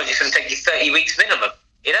project's going to take you 30 weeks minimum,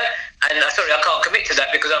 And sorry, I can't commit to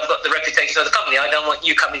that because I've got the reputation of the company. I don't want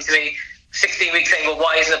you coming to me 16 weeks saying, well,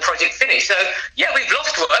 why isn't the project finished? So, yeah, we've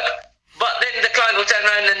lost work, but then the client will turn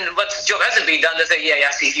around and once the job hasn't been done, they'll say, yeah,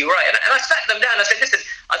 see if you're right. And I sat them down and I said, listen,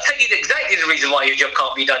 I'll tell you exactly the reason why your job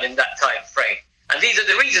can't be done in that time frame. And these are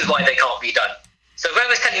the reasons why they can't be done. So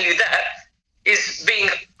whoever's telling you that is being,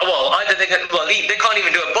 either they can't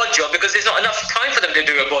even do a bod job because there's not enough time for them to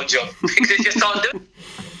do a bod job because they just can't do it.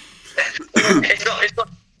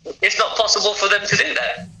 It's not possible for them to do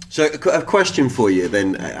that. So a question for you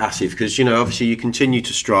then, Asif, because obviously you continue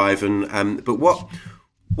to strive, but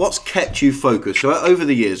what's kept you focused? So over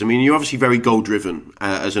the years, I mean, you're obviously very goal driven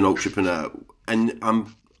as an entrepreneur, and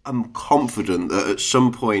I'm confident that at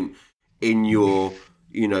some point in your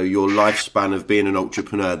lifespan of being an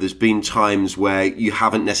entrepreneur, there's been times where you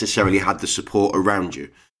haven't necessarily had the support around you.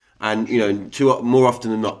 And, more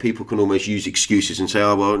often than not, people can almost use excuses and say,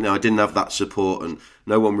 oh, well, no, I didn't have that support and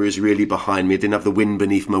no one was really behind me. I didn't have the wind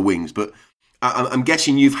beneath my wings. But I'm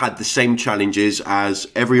guessing you've had the same challenges as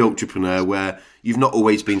every entrepreneur where you've not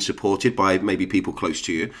always been supported by maybe people close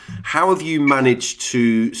to you. How have you managed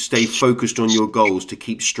to stay focused on your goals to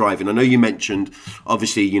keep striving? I know you mentioned,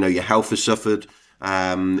 obviously, your health has suffered,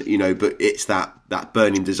 but it's that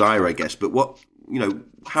burning desire, I guess. But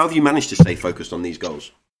how have you managed to stay focused on these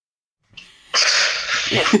goals?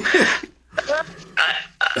 I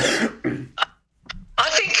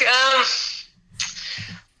think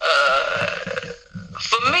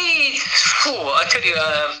for me, I tell you,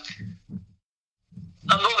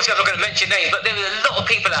 I'm not going to mention names, but there are a lot of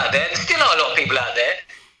people out there, and still are a lot of people out there,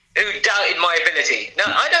 who doubted my ability.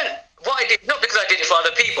 Now, what I did, not because I did it for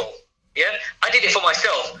other people, I did it for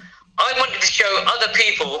myself. I wanted to show other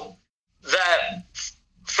people that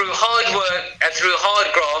through hard work and through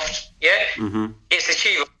hard graft, it's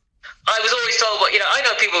achievable. I was always told, I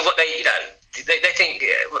know people what they think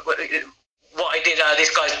what I did. This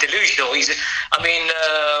guy's delusional.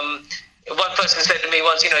 One person said to me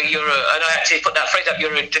once, and I actually put that phrase up: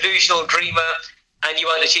 you're a delusional dreamer, and you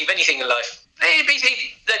won't achieve anything in life. They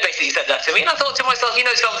basically said that to me, and I thought to myself,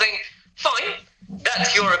 something, fine,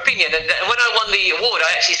 that's your opinion. And when I won the award,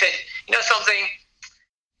 I actually said, something.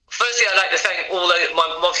 Firstly, I'd like to thank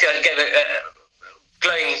obviously I gave a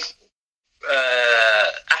glowing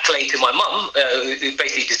accolade to my mum, who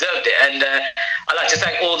basically deserved it, and I'd like to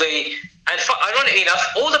thank ironically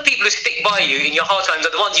enough, all the people who stick by you in your hard times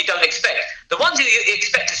are the ones you don't expect. The ones who you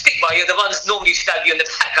expect to stick by you are the ones normally stab you in the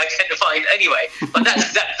back, I tend to find anyway. But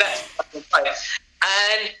that's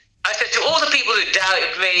and I said to all the people who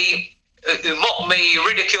doubted me, who mocked me,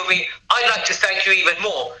 ridiculed me, I'd like to thank you even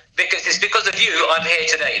more, because it's because of you I'm here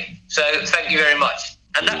today. So thank you very much.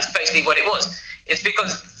 And that's basically what it was. It's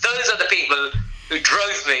because those are the people who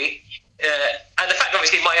drove me, and the fact,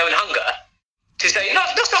 obviously, my own hunger, to say,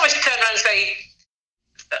 not so much to turn around and say,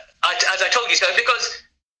 as I told you so, because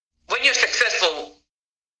when you're successful,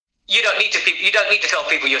 you don't need to tell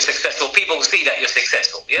people you're successful. People will see that you're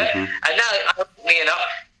successful, yeah? Mm-hmm. And now, ironically enough,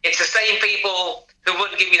 it's the same people who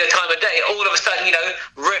wouldn't give me the time of day. All of a sudden,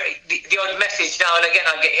 the odd message now and again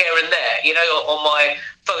I get here and there, on my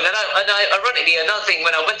phone. And ironically, another thing,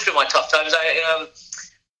 when I went through my tough times, on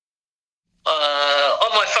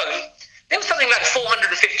my phone, there was something like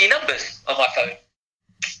 450 numbers on my phone.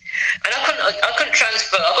 And I couldn't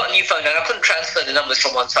transfer. I got a new phone and I couldn't transfer the numbers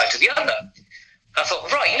from one side to the other. I thought,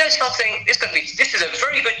 right, something, this is a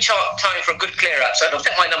very good time for a good clear up. So I looked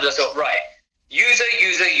at my numbers, I thought, right, user,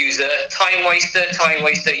 time waster,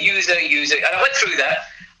 user. And I went through that,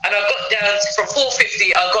 and I got down from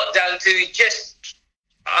 450, I got down to just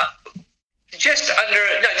about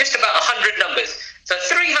 100 numbers. So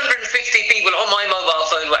 350 people on my mobile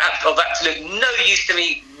phone were of absolute no use to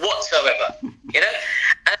me whatsoever, And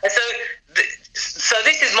so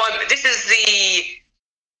this is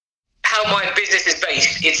how my business is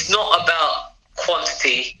based. It's not about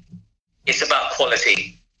quantity, it's about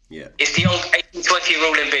quality. Yeah. It's the old 80-20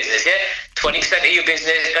 rule in business, yeah? 20% of your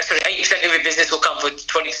business, 80% of your business will come for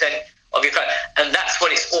 20% of your client. And that's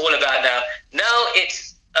what it's all about now. Now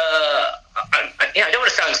it's, I don't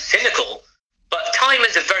want to sound cynical, but time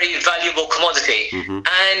is a very valuable commodity. Mm-hmm.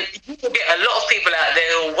 And you will get a lot of people out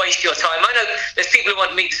there who will waste your time. I know there's people who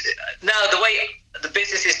want me, now the way the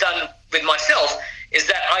business is done with myself is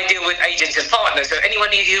that I deal with agents and partners. So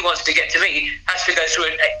anyone who wants to get to me has to go through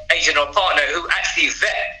an agent or partner who actually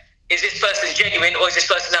vet, is this person genuine or is this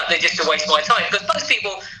person out there just to waste my time? Because most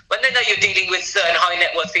people, when they know you're dealing with certain high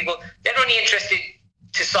net worth people, they're only interested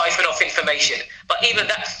to siphon off information. But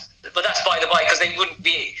that's by the by, because I wouldn't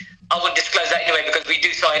disclose that anyway, because we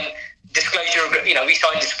do sign disclosure, we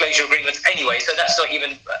sign disclosure agreements anyway, so that's not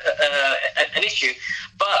even an issue.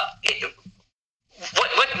 But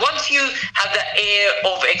once you have that air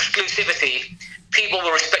of exclusivity, people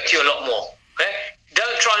will respect you a lot more. Okay?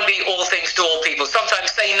 Don't try and be all things to all people.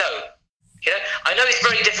 Sometimes say no. I know it's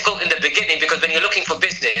very difficult in the beginning, because when you're looking for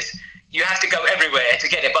business, you have to go everywhere to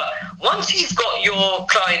get it. But once you've got your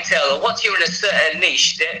clientele, or once you're in a certain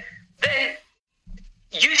niche, then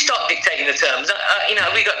you start dictating the terms.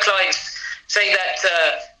 We got clients saying that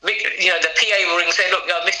the PA will ring and say, look,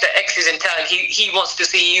 Mr. X is in town. He wants to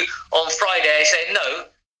see you on Friday. I said, no,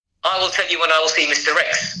 I will tell you when I will see Mr.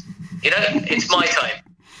 X. It's my time.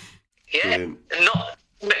 Yeah, brilliant. Not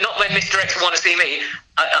when Mr. X want to see me.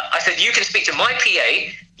 I said, you can speak to my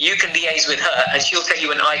PA, you can liaise with her, and she'll tell you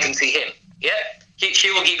when I can see him. Yeah,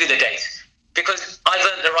 she will give you the dates, because I've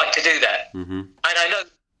earned the right to do that. Mm-hmm. And I know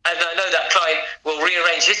that client will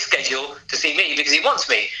rearrange his schedule to see me because he wants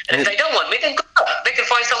me. And if they don't want me, then they can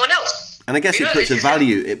find someone else. And I guess it puts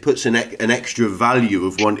it puts an extra value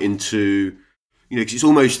of wanting to, because it's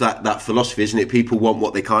almost that philosophy, isn't it? People want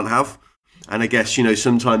what they can't have. And I guess,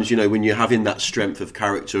 sometimes, when you're having that strength of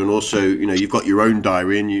character, and also, you've got your own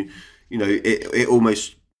diary, and it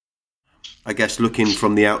almost, I guess, looking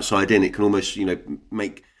from the outside in, it can almost,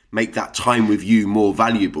 make that time with you more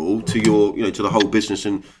valuable to your, to the whole business,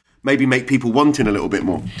 and maybe make people wanting a little bit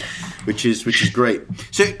more, which is great.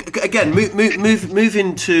 So again, move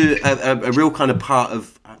into a real kind of part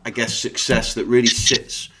of, I guess, success that really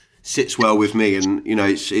sits well with me, and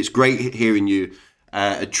it's great hearing you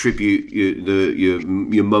attribute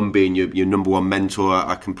your mum being your number one mentor.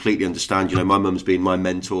 I completely understand. My mum's been my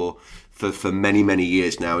mentor for many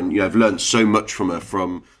years now, and I've learned so much from her,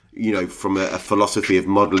 from from a philosophy of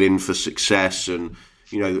modeling for success, and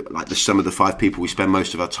like some of the 5 people we spend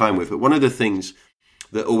most of our time with. But one of the things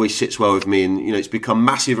that always sits well with me, and it's become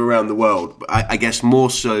massive around the world, but I guess more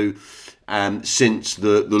so since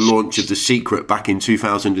the launch of The Secret back in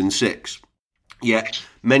 2006. Yet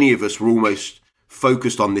many of us were almost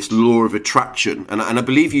focused on this law of attraction, and I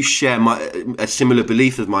believe you share a similar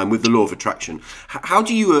belief of mine with the law of attraction. How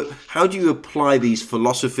do you apply these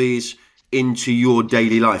philosophies into your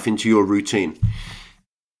daily life, into your routine?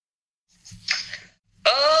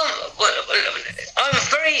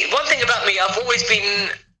 One thing about me, I've always been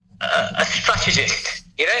a strategist.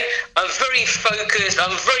 I'm very focused.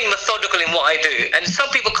 I'm very methodical in what I do, and some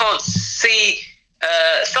people can't see.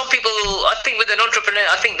 Some people, I think, with an entrepreneur,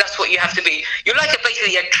 I think that's what you have to be. You're like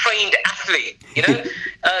basically a trained athlete.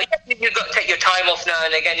 You've got to take your time off now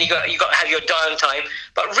and again. You got to have your downtime,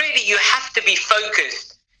 but really you have to be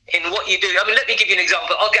focused in what you do. I mean, let me give you an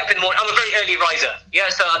example. I'll get up in the morning. I'm a very early riser.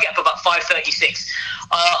 So I'll get up about 5:36.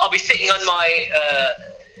 I'll be sitting on my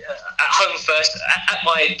at home first at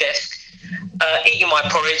my desk, eating my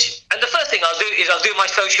porridge, and the first thing I'll do is I'll do my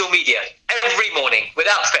social media every morning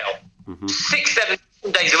without fail. 6-7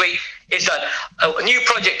 days a week. It's a new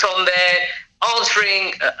project on there,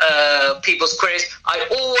 answering people's queries. I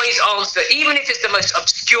always answer, even if it's the most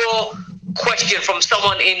obscure question from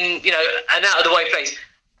someone in an out of the way place.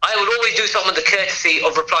 I would always do someone the courtesy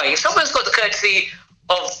of replying. If someone's got the courtesy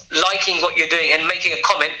of liking what you're doing and making a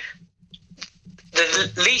comment,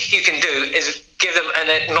 the least you can do is give them an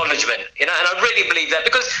acknowledgement. And I really believe that,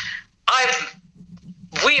 because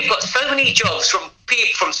we've got so many jobs from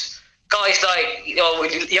guys like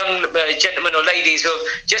young gentlemen or ladies who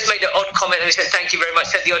have just made an odd comment and they said thank you very much,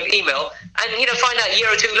 sent the odd email, and find out a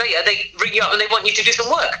year or two later they ring you up and they want you to do some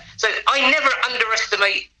work. So I never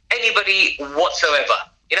underestimate anybody whatsoever.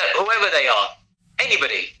 Whoever they are,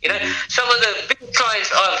 anybody. Some of the big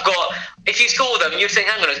clients I've got, if you saw them, you'd think,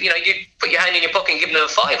 hang on, you put your hand in your pocket and give them a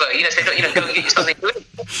fiver. Say, go and get you something to eat.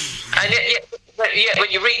 And yet,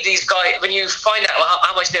 when you read these guys, when you find out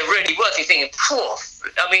how much they're really worth, you're thinking,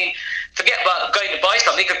 forget about going to buy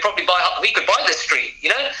something. We could buy the street,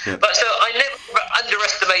 Yeah. But so I never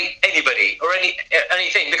underestimate anybody or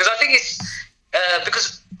anything, because I think it's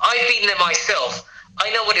because I've been there myself. I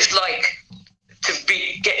know what it's like to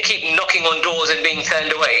keep knocking on doors and being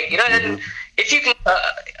turned away. And if you can,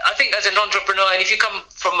 I think as an entrepreneur, and if you come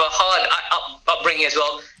from a hard upbringing as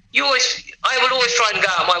well, I will always try and go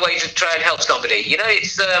out of my way to try and help somebody.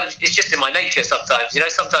 It's just in my nature sometimes.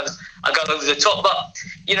 Sometimes I go over the top, but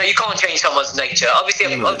you can't change someone's nature. Obviously,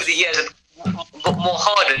 over the years, I've got more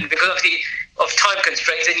hardened because obviously of time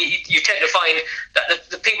constraints, and you tend to find that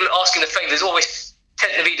the people asking the favours always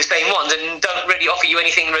tend to be the same ones and don't really offer you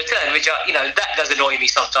anything in return, which that does annoy me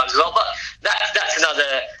sometimes as well. But that's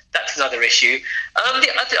another issue.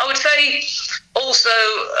 I would say also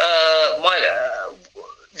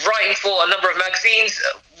writing for a number of magazines.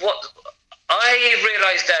 What I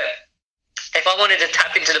realised that if I wanted to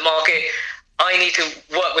tap into the market, I need to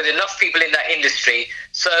work with enough people in that industry.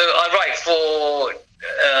 So I write for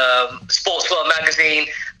Sports World magazine.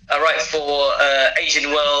 I write for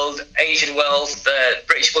Asian Wealth,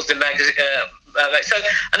 British Muslim magazine. So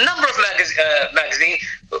a number of magazines,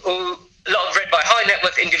 a lot of read by high net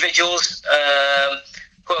worth individuals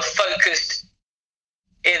who are focused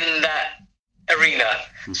in that arena.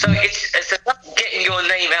 So it's about getting your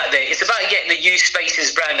name out there. It's about getting the U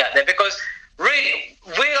Spaces brand out there, because really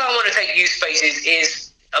where I want to take U Spaces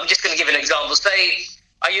is, I'm just going to give an example. Say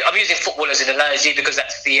I'm using football as an analogy because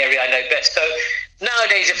that's the area I know best. So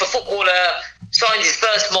nowadays, if a footballer signs his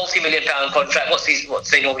first multi-million-pound contract, what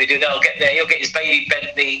they normally do, he'll get his baby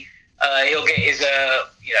Bentley, he'll get his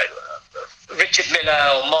Richard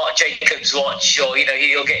Miller or Marc Jacobs watch, or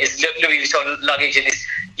he'll get his Louis Vuitton luggage, and his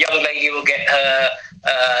young lady will get her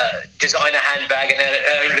designer handbag and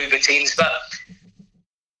her Louboutins. But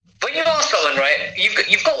when you ask someone, right,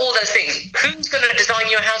 you've got all those things. Who's going to design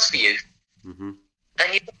your house for you? Mm-hmm.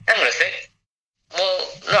 And you hang on a sec. Well,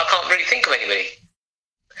 no, I can't really think of anybody.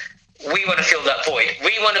 We want to fill that void.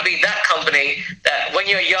 We want to be that company that when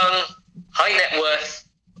you're young, high net worth,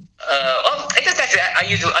 it doesn't actually,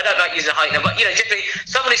 I don't like using high net, but generally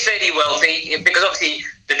someone who's fairly wealthy, because obviously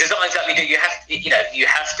the designs that we do, you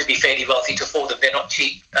have to be fairly wealthy to afford them. They're not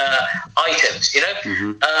cheap items.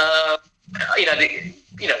 Mm-hmm.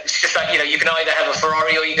 It's just like you can either have a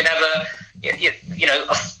Ferrari or you can have a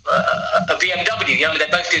BMW. They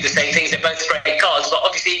both do the same things. They're both great cars, but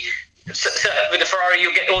obviously, so with the Ferrari,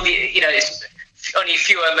 you'll get all the it's only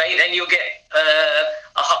fewer made, and you'll get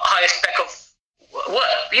a higher spec of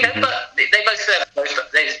work, but they both serve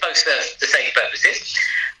the same purposes.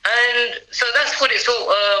 And so that's what it's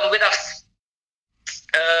all with us.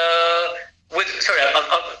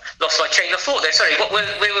 I lost my chain of thought there. Sorry,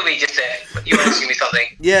 where were we just there? You were asking me something.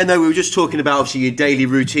 Yeah, no, we were just talking about obviously your daily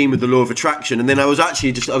routine with the law of attraction, and then I was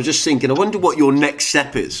just thinking, I wonder what your next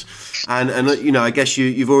step is, and I guess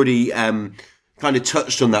you've already kind of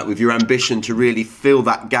touched on that with your ambition to really fill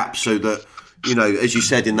that gap, so that as you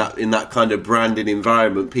said, in that kind of branded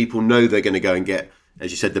environment, people know they're going to go and get,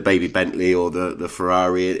 as you said, the baby Bentley or the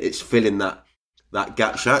Ferrari. It's filling that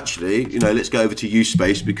gap. So actually, let's go over to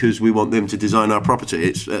U-Space because we want them to design our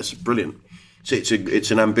property. That's brilliant. So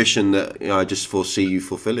it's an ambition that I just foresee you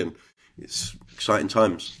fulfilling. It's exciting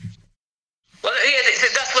times. Well, yeah,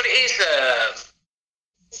 that's what it is.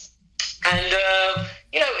 And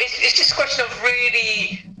it's just a question of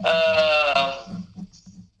really.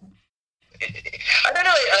 I don't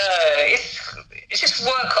know. It's just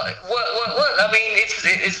work. I mean, it's.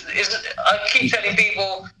 I keep telling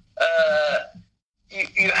people.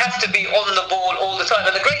 You have to be on the ball all the time.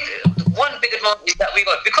 And the one big advantage that we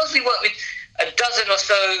got, because we work with a dozen or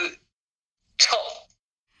so top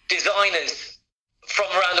designers from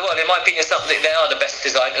around the world. In my opinion, they are the best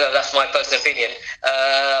designers. That's my personal opinion.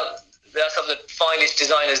 They are some of the finest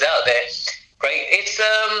designers out there. Great. It's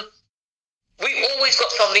we always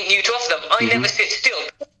got something new to offer them. I never sit still.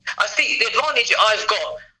 I think the advantage I've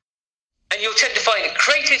got. And you'll tend to find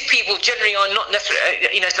creative people generally are not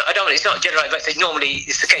necessarily, so it's not generalized, but normally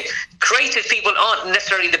it's the case. Creative people aren't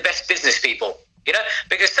necessarily the best business people,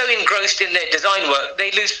 because so engrossed in their design work,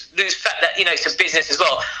 they lose fact that, it's a business as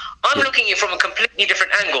well. I'm looking at it from a completely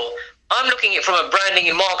different angle. I'm looking at it from a branding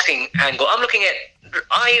and marketing angle. I'm looking at,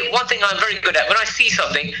 one thing I'm very good at, when I see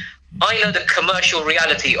something, I know the commercial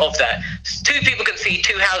reality of that. Two people can see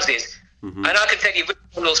two houses, and I can tell you which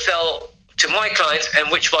one will sell to my clients and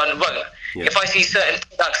which one won't. Yeah. If I see certain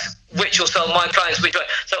products, which will sell my clients, which one.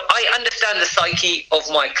 So I understand the psyche of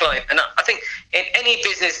my client. And I think in any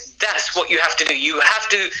business, that's what you have to do. You have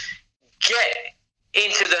to get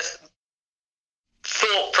into the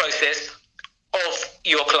thought process of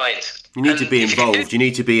your clients. You need to be involved. You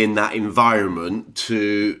need to be in that environment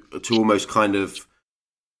to almost kind of,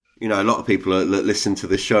 a lot of people that listen to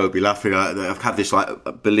the show will be laughing. I've had this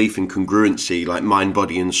belief in congruency, like mind,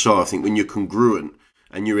 body and soul. I think when you're congruent,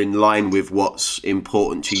 and you're in line with what's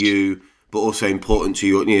important to you, but also important to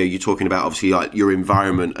your, you're talking about obviously like your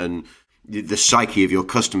environment and the psyche of your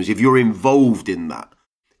customers. If you're involved in that,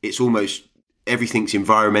 it's almost everything's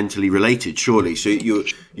environmentally related, surely. So you're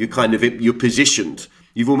positioned.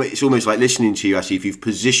 It's almost like listening to you, actually, if you've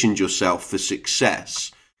positioned yourself for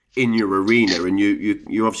success in your arena, and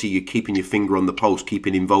you're obviously you're keeping your finger on the pulse,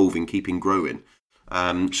 keeping evolving, keeping growing.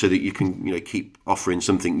 So that you can, keep offering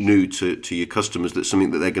something new to your customers. That's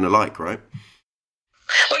something that they're going to like, right?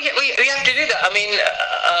 Well, yeah, we have to do that. I mean,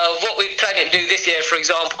 what we're planning to do this year, for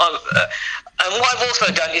example, and what I've also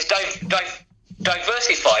done is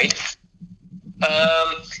diversified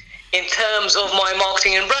in terms of my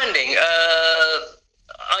marketing and branding.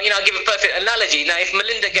 I'll give a perfect analogy. Now, if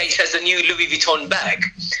Melinda Gates has a new Louis Vuitton bag,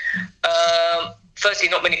 firstly,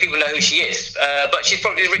 not many people know who she is, but she's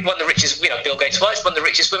probably one of the richest, Bill Gates' wife, one of the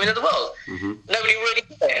richest women in the world. Mm-hmm. Nobody really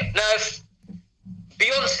cares. Now, if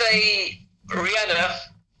Beyonce, Rihanna,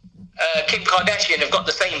 Kim Kardashian have got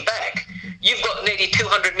the same bag, you've got nearly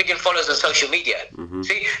 200 million followers on social media. Mm-hmm.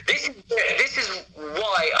 See, this is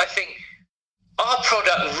why I think our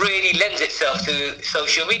product really lends itself to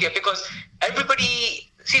social media, because everybody...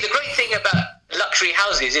 See, the great thing about luxury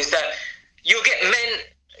houses is that you'll get,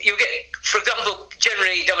 for example,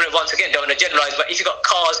 generally, don't want to generalize, but if you've got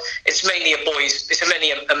cars, it's mainly a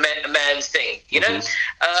man's thing, Mm-hmm.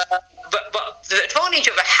 But the advantage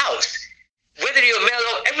of a house, whether you're male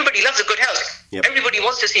or everybody loves a good house. Yep. Everybody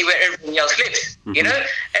wants to see where everybody else lives. Mm-hmm.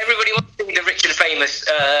 Everybody wants to see the rich and famous.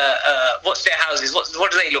 What's their houses?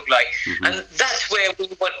 What do they look like? Mm-hmm. And that's where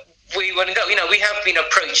we want to go. We have been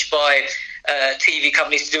approached by TV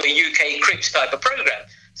companies to do a UK Crips type of program.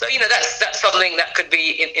 So that's something that could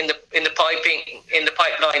be in the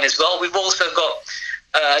pipeline as well. We've also got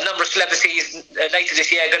a number of celebrities later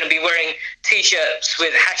this year are going to be wearing T-shirts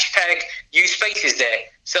with hashtag #USpaces there.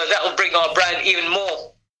 So that will bring our brand even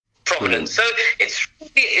more prominence. So it's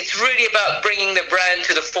really about bringing the brand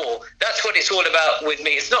to the fore. That's what it's all about with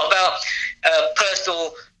me. It's not about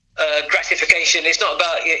personal gratification. It's not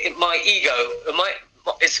about my ego.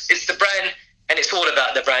 It's the brand, and it's all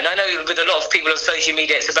about the brand. I know with a lot of people on social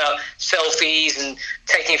media, it's about selfies and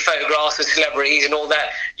taking photographs with celebrities and all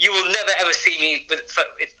that. You will never ever see me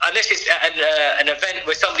unless it's at an event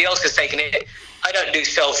where somebody else has taken it. I don't do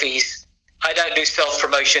selfies. I don't do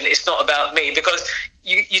self-promotion. It's not about me, because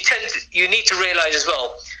you need to realize as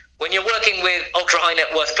well, when you're working with ultra high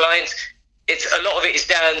net worth clients, a lot of it is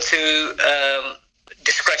down to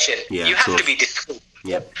discretion. You have to be discreet.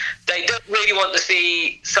 Yep. They don't really want to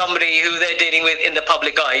see somebody who they're dealing with in the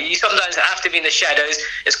public eye. You sometimes have to be in the shadows.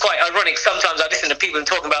 It's quite ironic. Sometimes I listen to people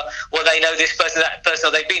talking about, well, they know this person, that person,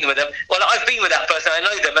 or they've been with them. Well, I've been with that person. I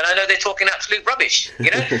know them, and I know they're talking absolute rubbish. You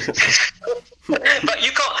know, but you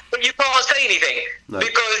can't say anything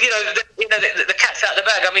because the cat's out the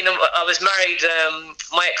bag. I mean, I was married.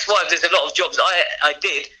 My ex-wife. There's a lot of jobs I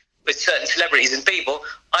did with certain celebrities and people.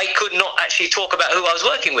 I could not actually talk about who I was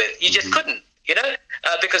working with. You just couldn't.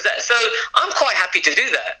 Because so I'm quite happy to do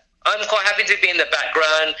that. I'm quite happy to be in the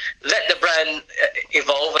background, let the brand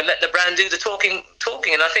evolve, and let the brand do the talking.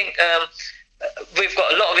 And I think we've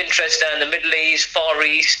got a lot of interest down in the Middle East, Far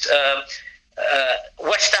East,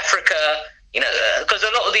 West Africa. Because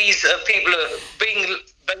a lot of these people are being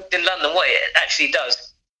based in London. What it actually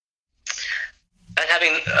does, and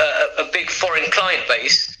having a big foreign client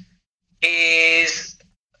base, is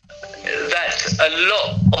that a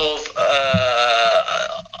lot of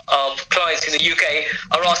clients in the UK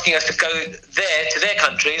are asking us to go there to their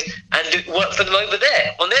countries and work for them over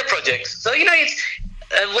there on their projects. So and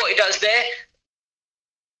what it does there,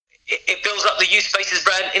 it builds up the Youth Spaces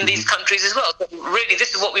brand in these countries as well. So really,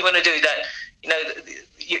 this is what we want to do. That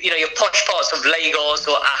your posh parts of Lagos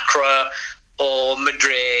or Accra or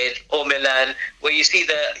Madrid or Milan, where you see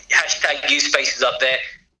the hashtag Youth Spaces up there,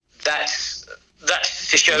 that's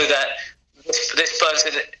to show that this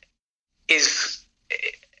person is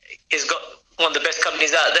got one of the best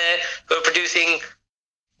companies out there who are producing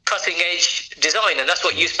cutting edge design, and that's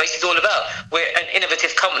what Youth Space is all about. We're an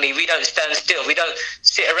innovative company. We don't stand still. We don't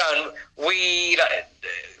sit around. We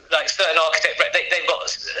like certain architects, they've got a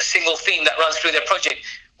single theme that runs through their project.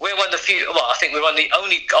 We're one of the few. Well, I think we're one of the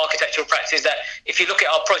only architectural practices that, if you look at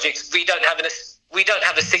our projects, we don't have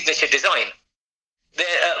a signature design. There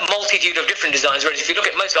are a multitude of different designs, whereas if you look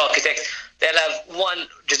at most architects, they'll have one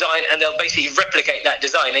design and they'll basically replicate that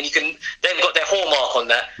design, and they've got their hallmark on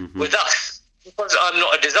that. With us, because I'm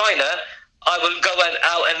not a designer, I will go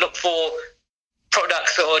out and look for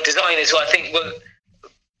products or designers who I think will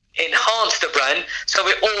enhance the brand. So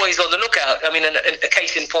we're always on the lookout. I mean, a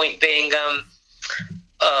case in point being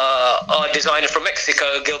our designer from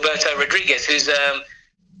Mexico, Gilberto Rodriguez, whose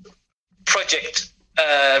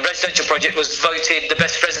residential project was voted the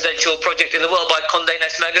best residential project in the world by Condé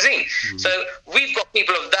Nast magazine. So we've got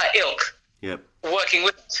people of that ilk working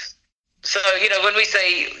with us. So when we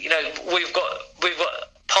say we've got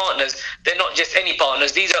partners, they're not just any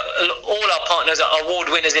partners. These are all our partners are award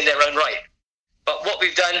winners in their own right. But what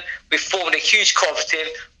we've done, we've formed a huge cooperative,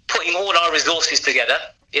 putting all our resources together,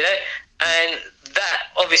 and that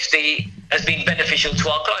obviously has been beneficial to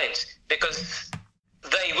our clients, because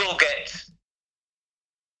they will get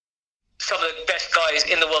some of the best guys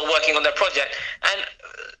in the world working on their project, and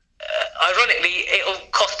ironically, it'll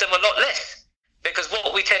cost them a lot less, because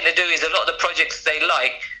what we tend to do is a lot of the projects they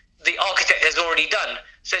like, the architect has already done.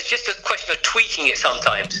 So it's just a question of tweaking it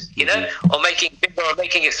sometimes, or making it bigger or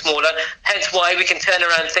making it smaller. Hence why we can turn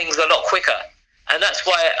around things a lot quicker. And that's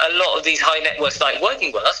why a lot of these high net worths like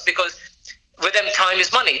working with us, because with them, time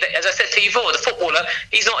is money. As I said to you before, the footballer,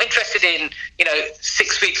 he's not interested in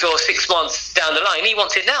 6 weeks or 6 months down the line. He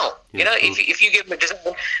wants it now. If you give him a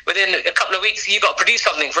design, within a couple of weeks you've got to produce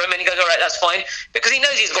something for him, and he goes, all right, that's fine, because he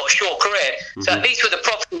knows he's got a short career. So at least with the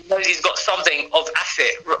property, he knows he's got something of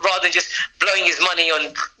asset, rather than just blowing his money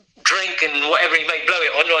on drink and whatever he may blow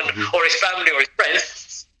it on, or his family or his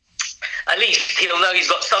friends. At least he'll know he's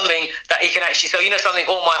got something that he can actually. So something,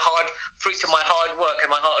 all my fruits of my hard work and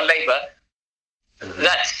my hard labour.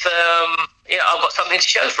 That's I've got something to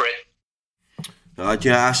show for it.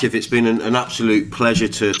 Asif, it's been an absolute pleasure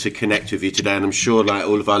to connect with you today, and I'm sure like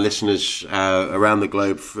all of our listeners around the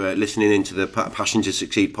globe listening into the Passion to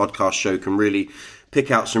Succeed podcast show can really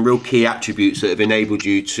pick out some real key attributes that have enabled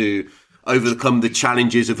you to overcome the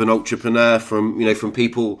challenges of an entrepreneur, from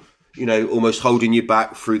people almost holding you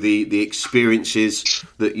back through the experiences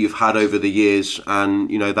that you've had over the years, and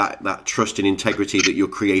that trust and integrity that you're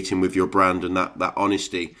creating with your brand, and that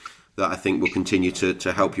honesty that I think will continue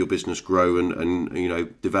to help your business grow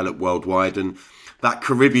and develop worldwide. And that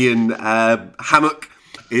Caribbean hammock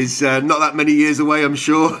is not that many years away, I'm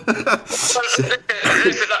sure. Listen,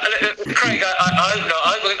 Craig, I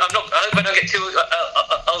hope I don't get too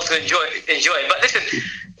old to enjoy it. But listen,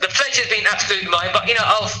 the pleasure's been absolutely mine. But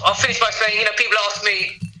I'll finish by saying, people ask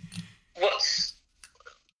me what's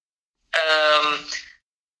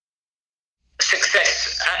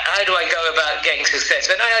success. How do I go about getting success.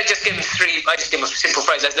 And I just give them a simple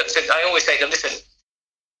phrase. I always say to them, listen,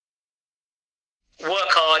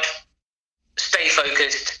 work hard, stay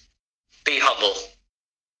focused, be humble.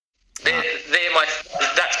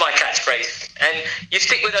 That's my catchphrase. And you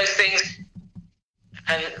stick with those things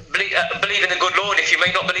and believe in the good Lord. If you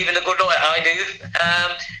may not believe in the good Lord, I do.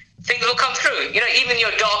 Things will come through. You know, even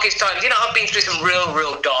your darkest times. You know, I've been through some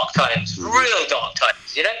real dark times. Real dark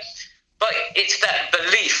times, you know. But it's that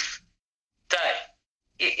belief that,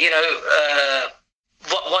 you know,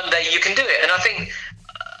 one day you can do it. And I think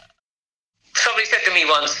somebody said to me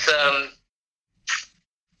once,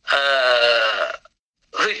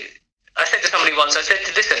 I said,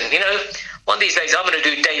 listen, you know, one of these days I'm going to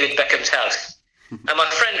do David Beckham's house. And my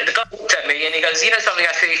friend, the guy looked at me and he goes, you know something,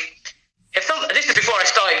 Asif? This is before I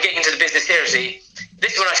started getting into the business seriously.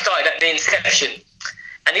 This is when I started at the inception.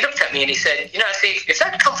 And he looked at me and he said, you know, Asif, if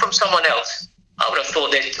that come from someone else, I would have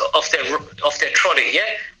thought they're off their trolley,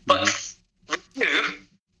 yeah? But with you,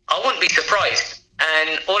 I wouldn't be surprised.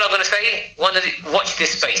 And all I'm going to say, watch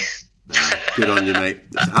this space. Good on you, mate.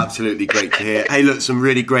 That's absolutely great to hear. Hey, look, some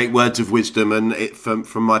really great words of wisdom, and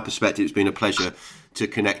from my perspective, it's been a pleasure to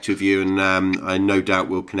connect with you, and I no doubt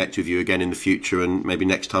will connect with you again in the future, and maybe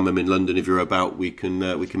next time I'm in London, if you're about, we can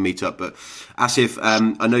meet up. But Asif,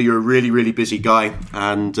 I know you're a really busy guy,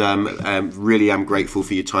 and really am grateful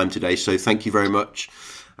for your time today. So thank you very much,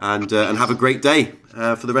 and have a great day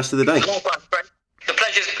for the rest of the day. The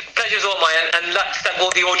pleasure's all mine, and let's thank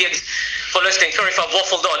all the audience for listening. Sorry if I've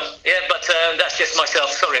waffled on, but that's just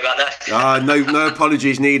myself. Sorry about that. No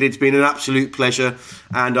apologies needed. It's been an absolute pleasure,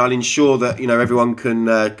 and I'll ensure that everyone can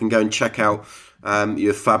go and check out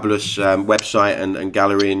your fabulous website and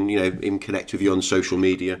gallery, and even connect with you on social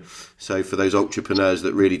media. So for those entrepreneurs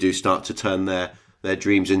that really do start to turn their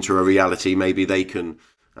dreams into a reality, maybe they can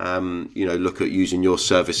look at using your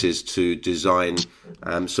services to design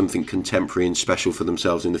something contemporary and special for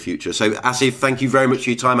themselves in the future. So Asif, thank you very much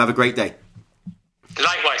for your time. Have a great day.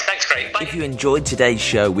 Likewise, thanks Craig. Bye. If you enjoyed today's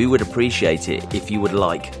show, we would appreciate it if you would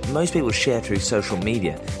most people share through social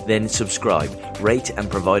media, then subscribe, rate and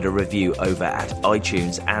provide a review over at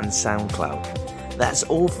iTunes and SoundCloud. That's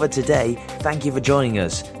all for today. Thank you for joining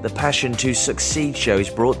us. The Passion to Succeed show is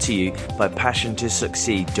brought to you by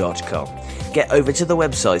passiontosucceed.com. Get over to the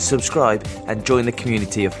website, subscribe and join the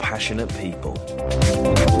community of passionate people.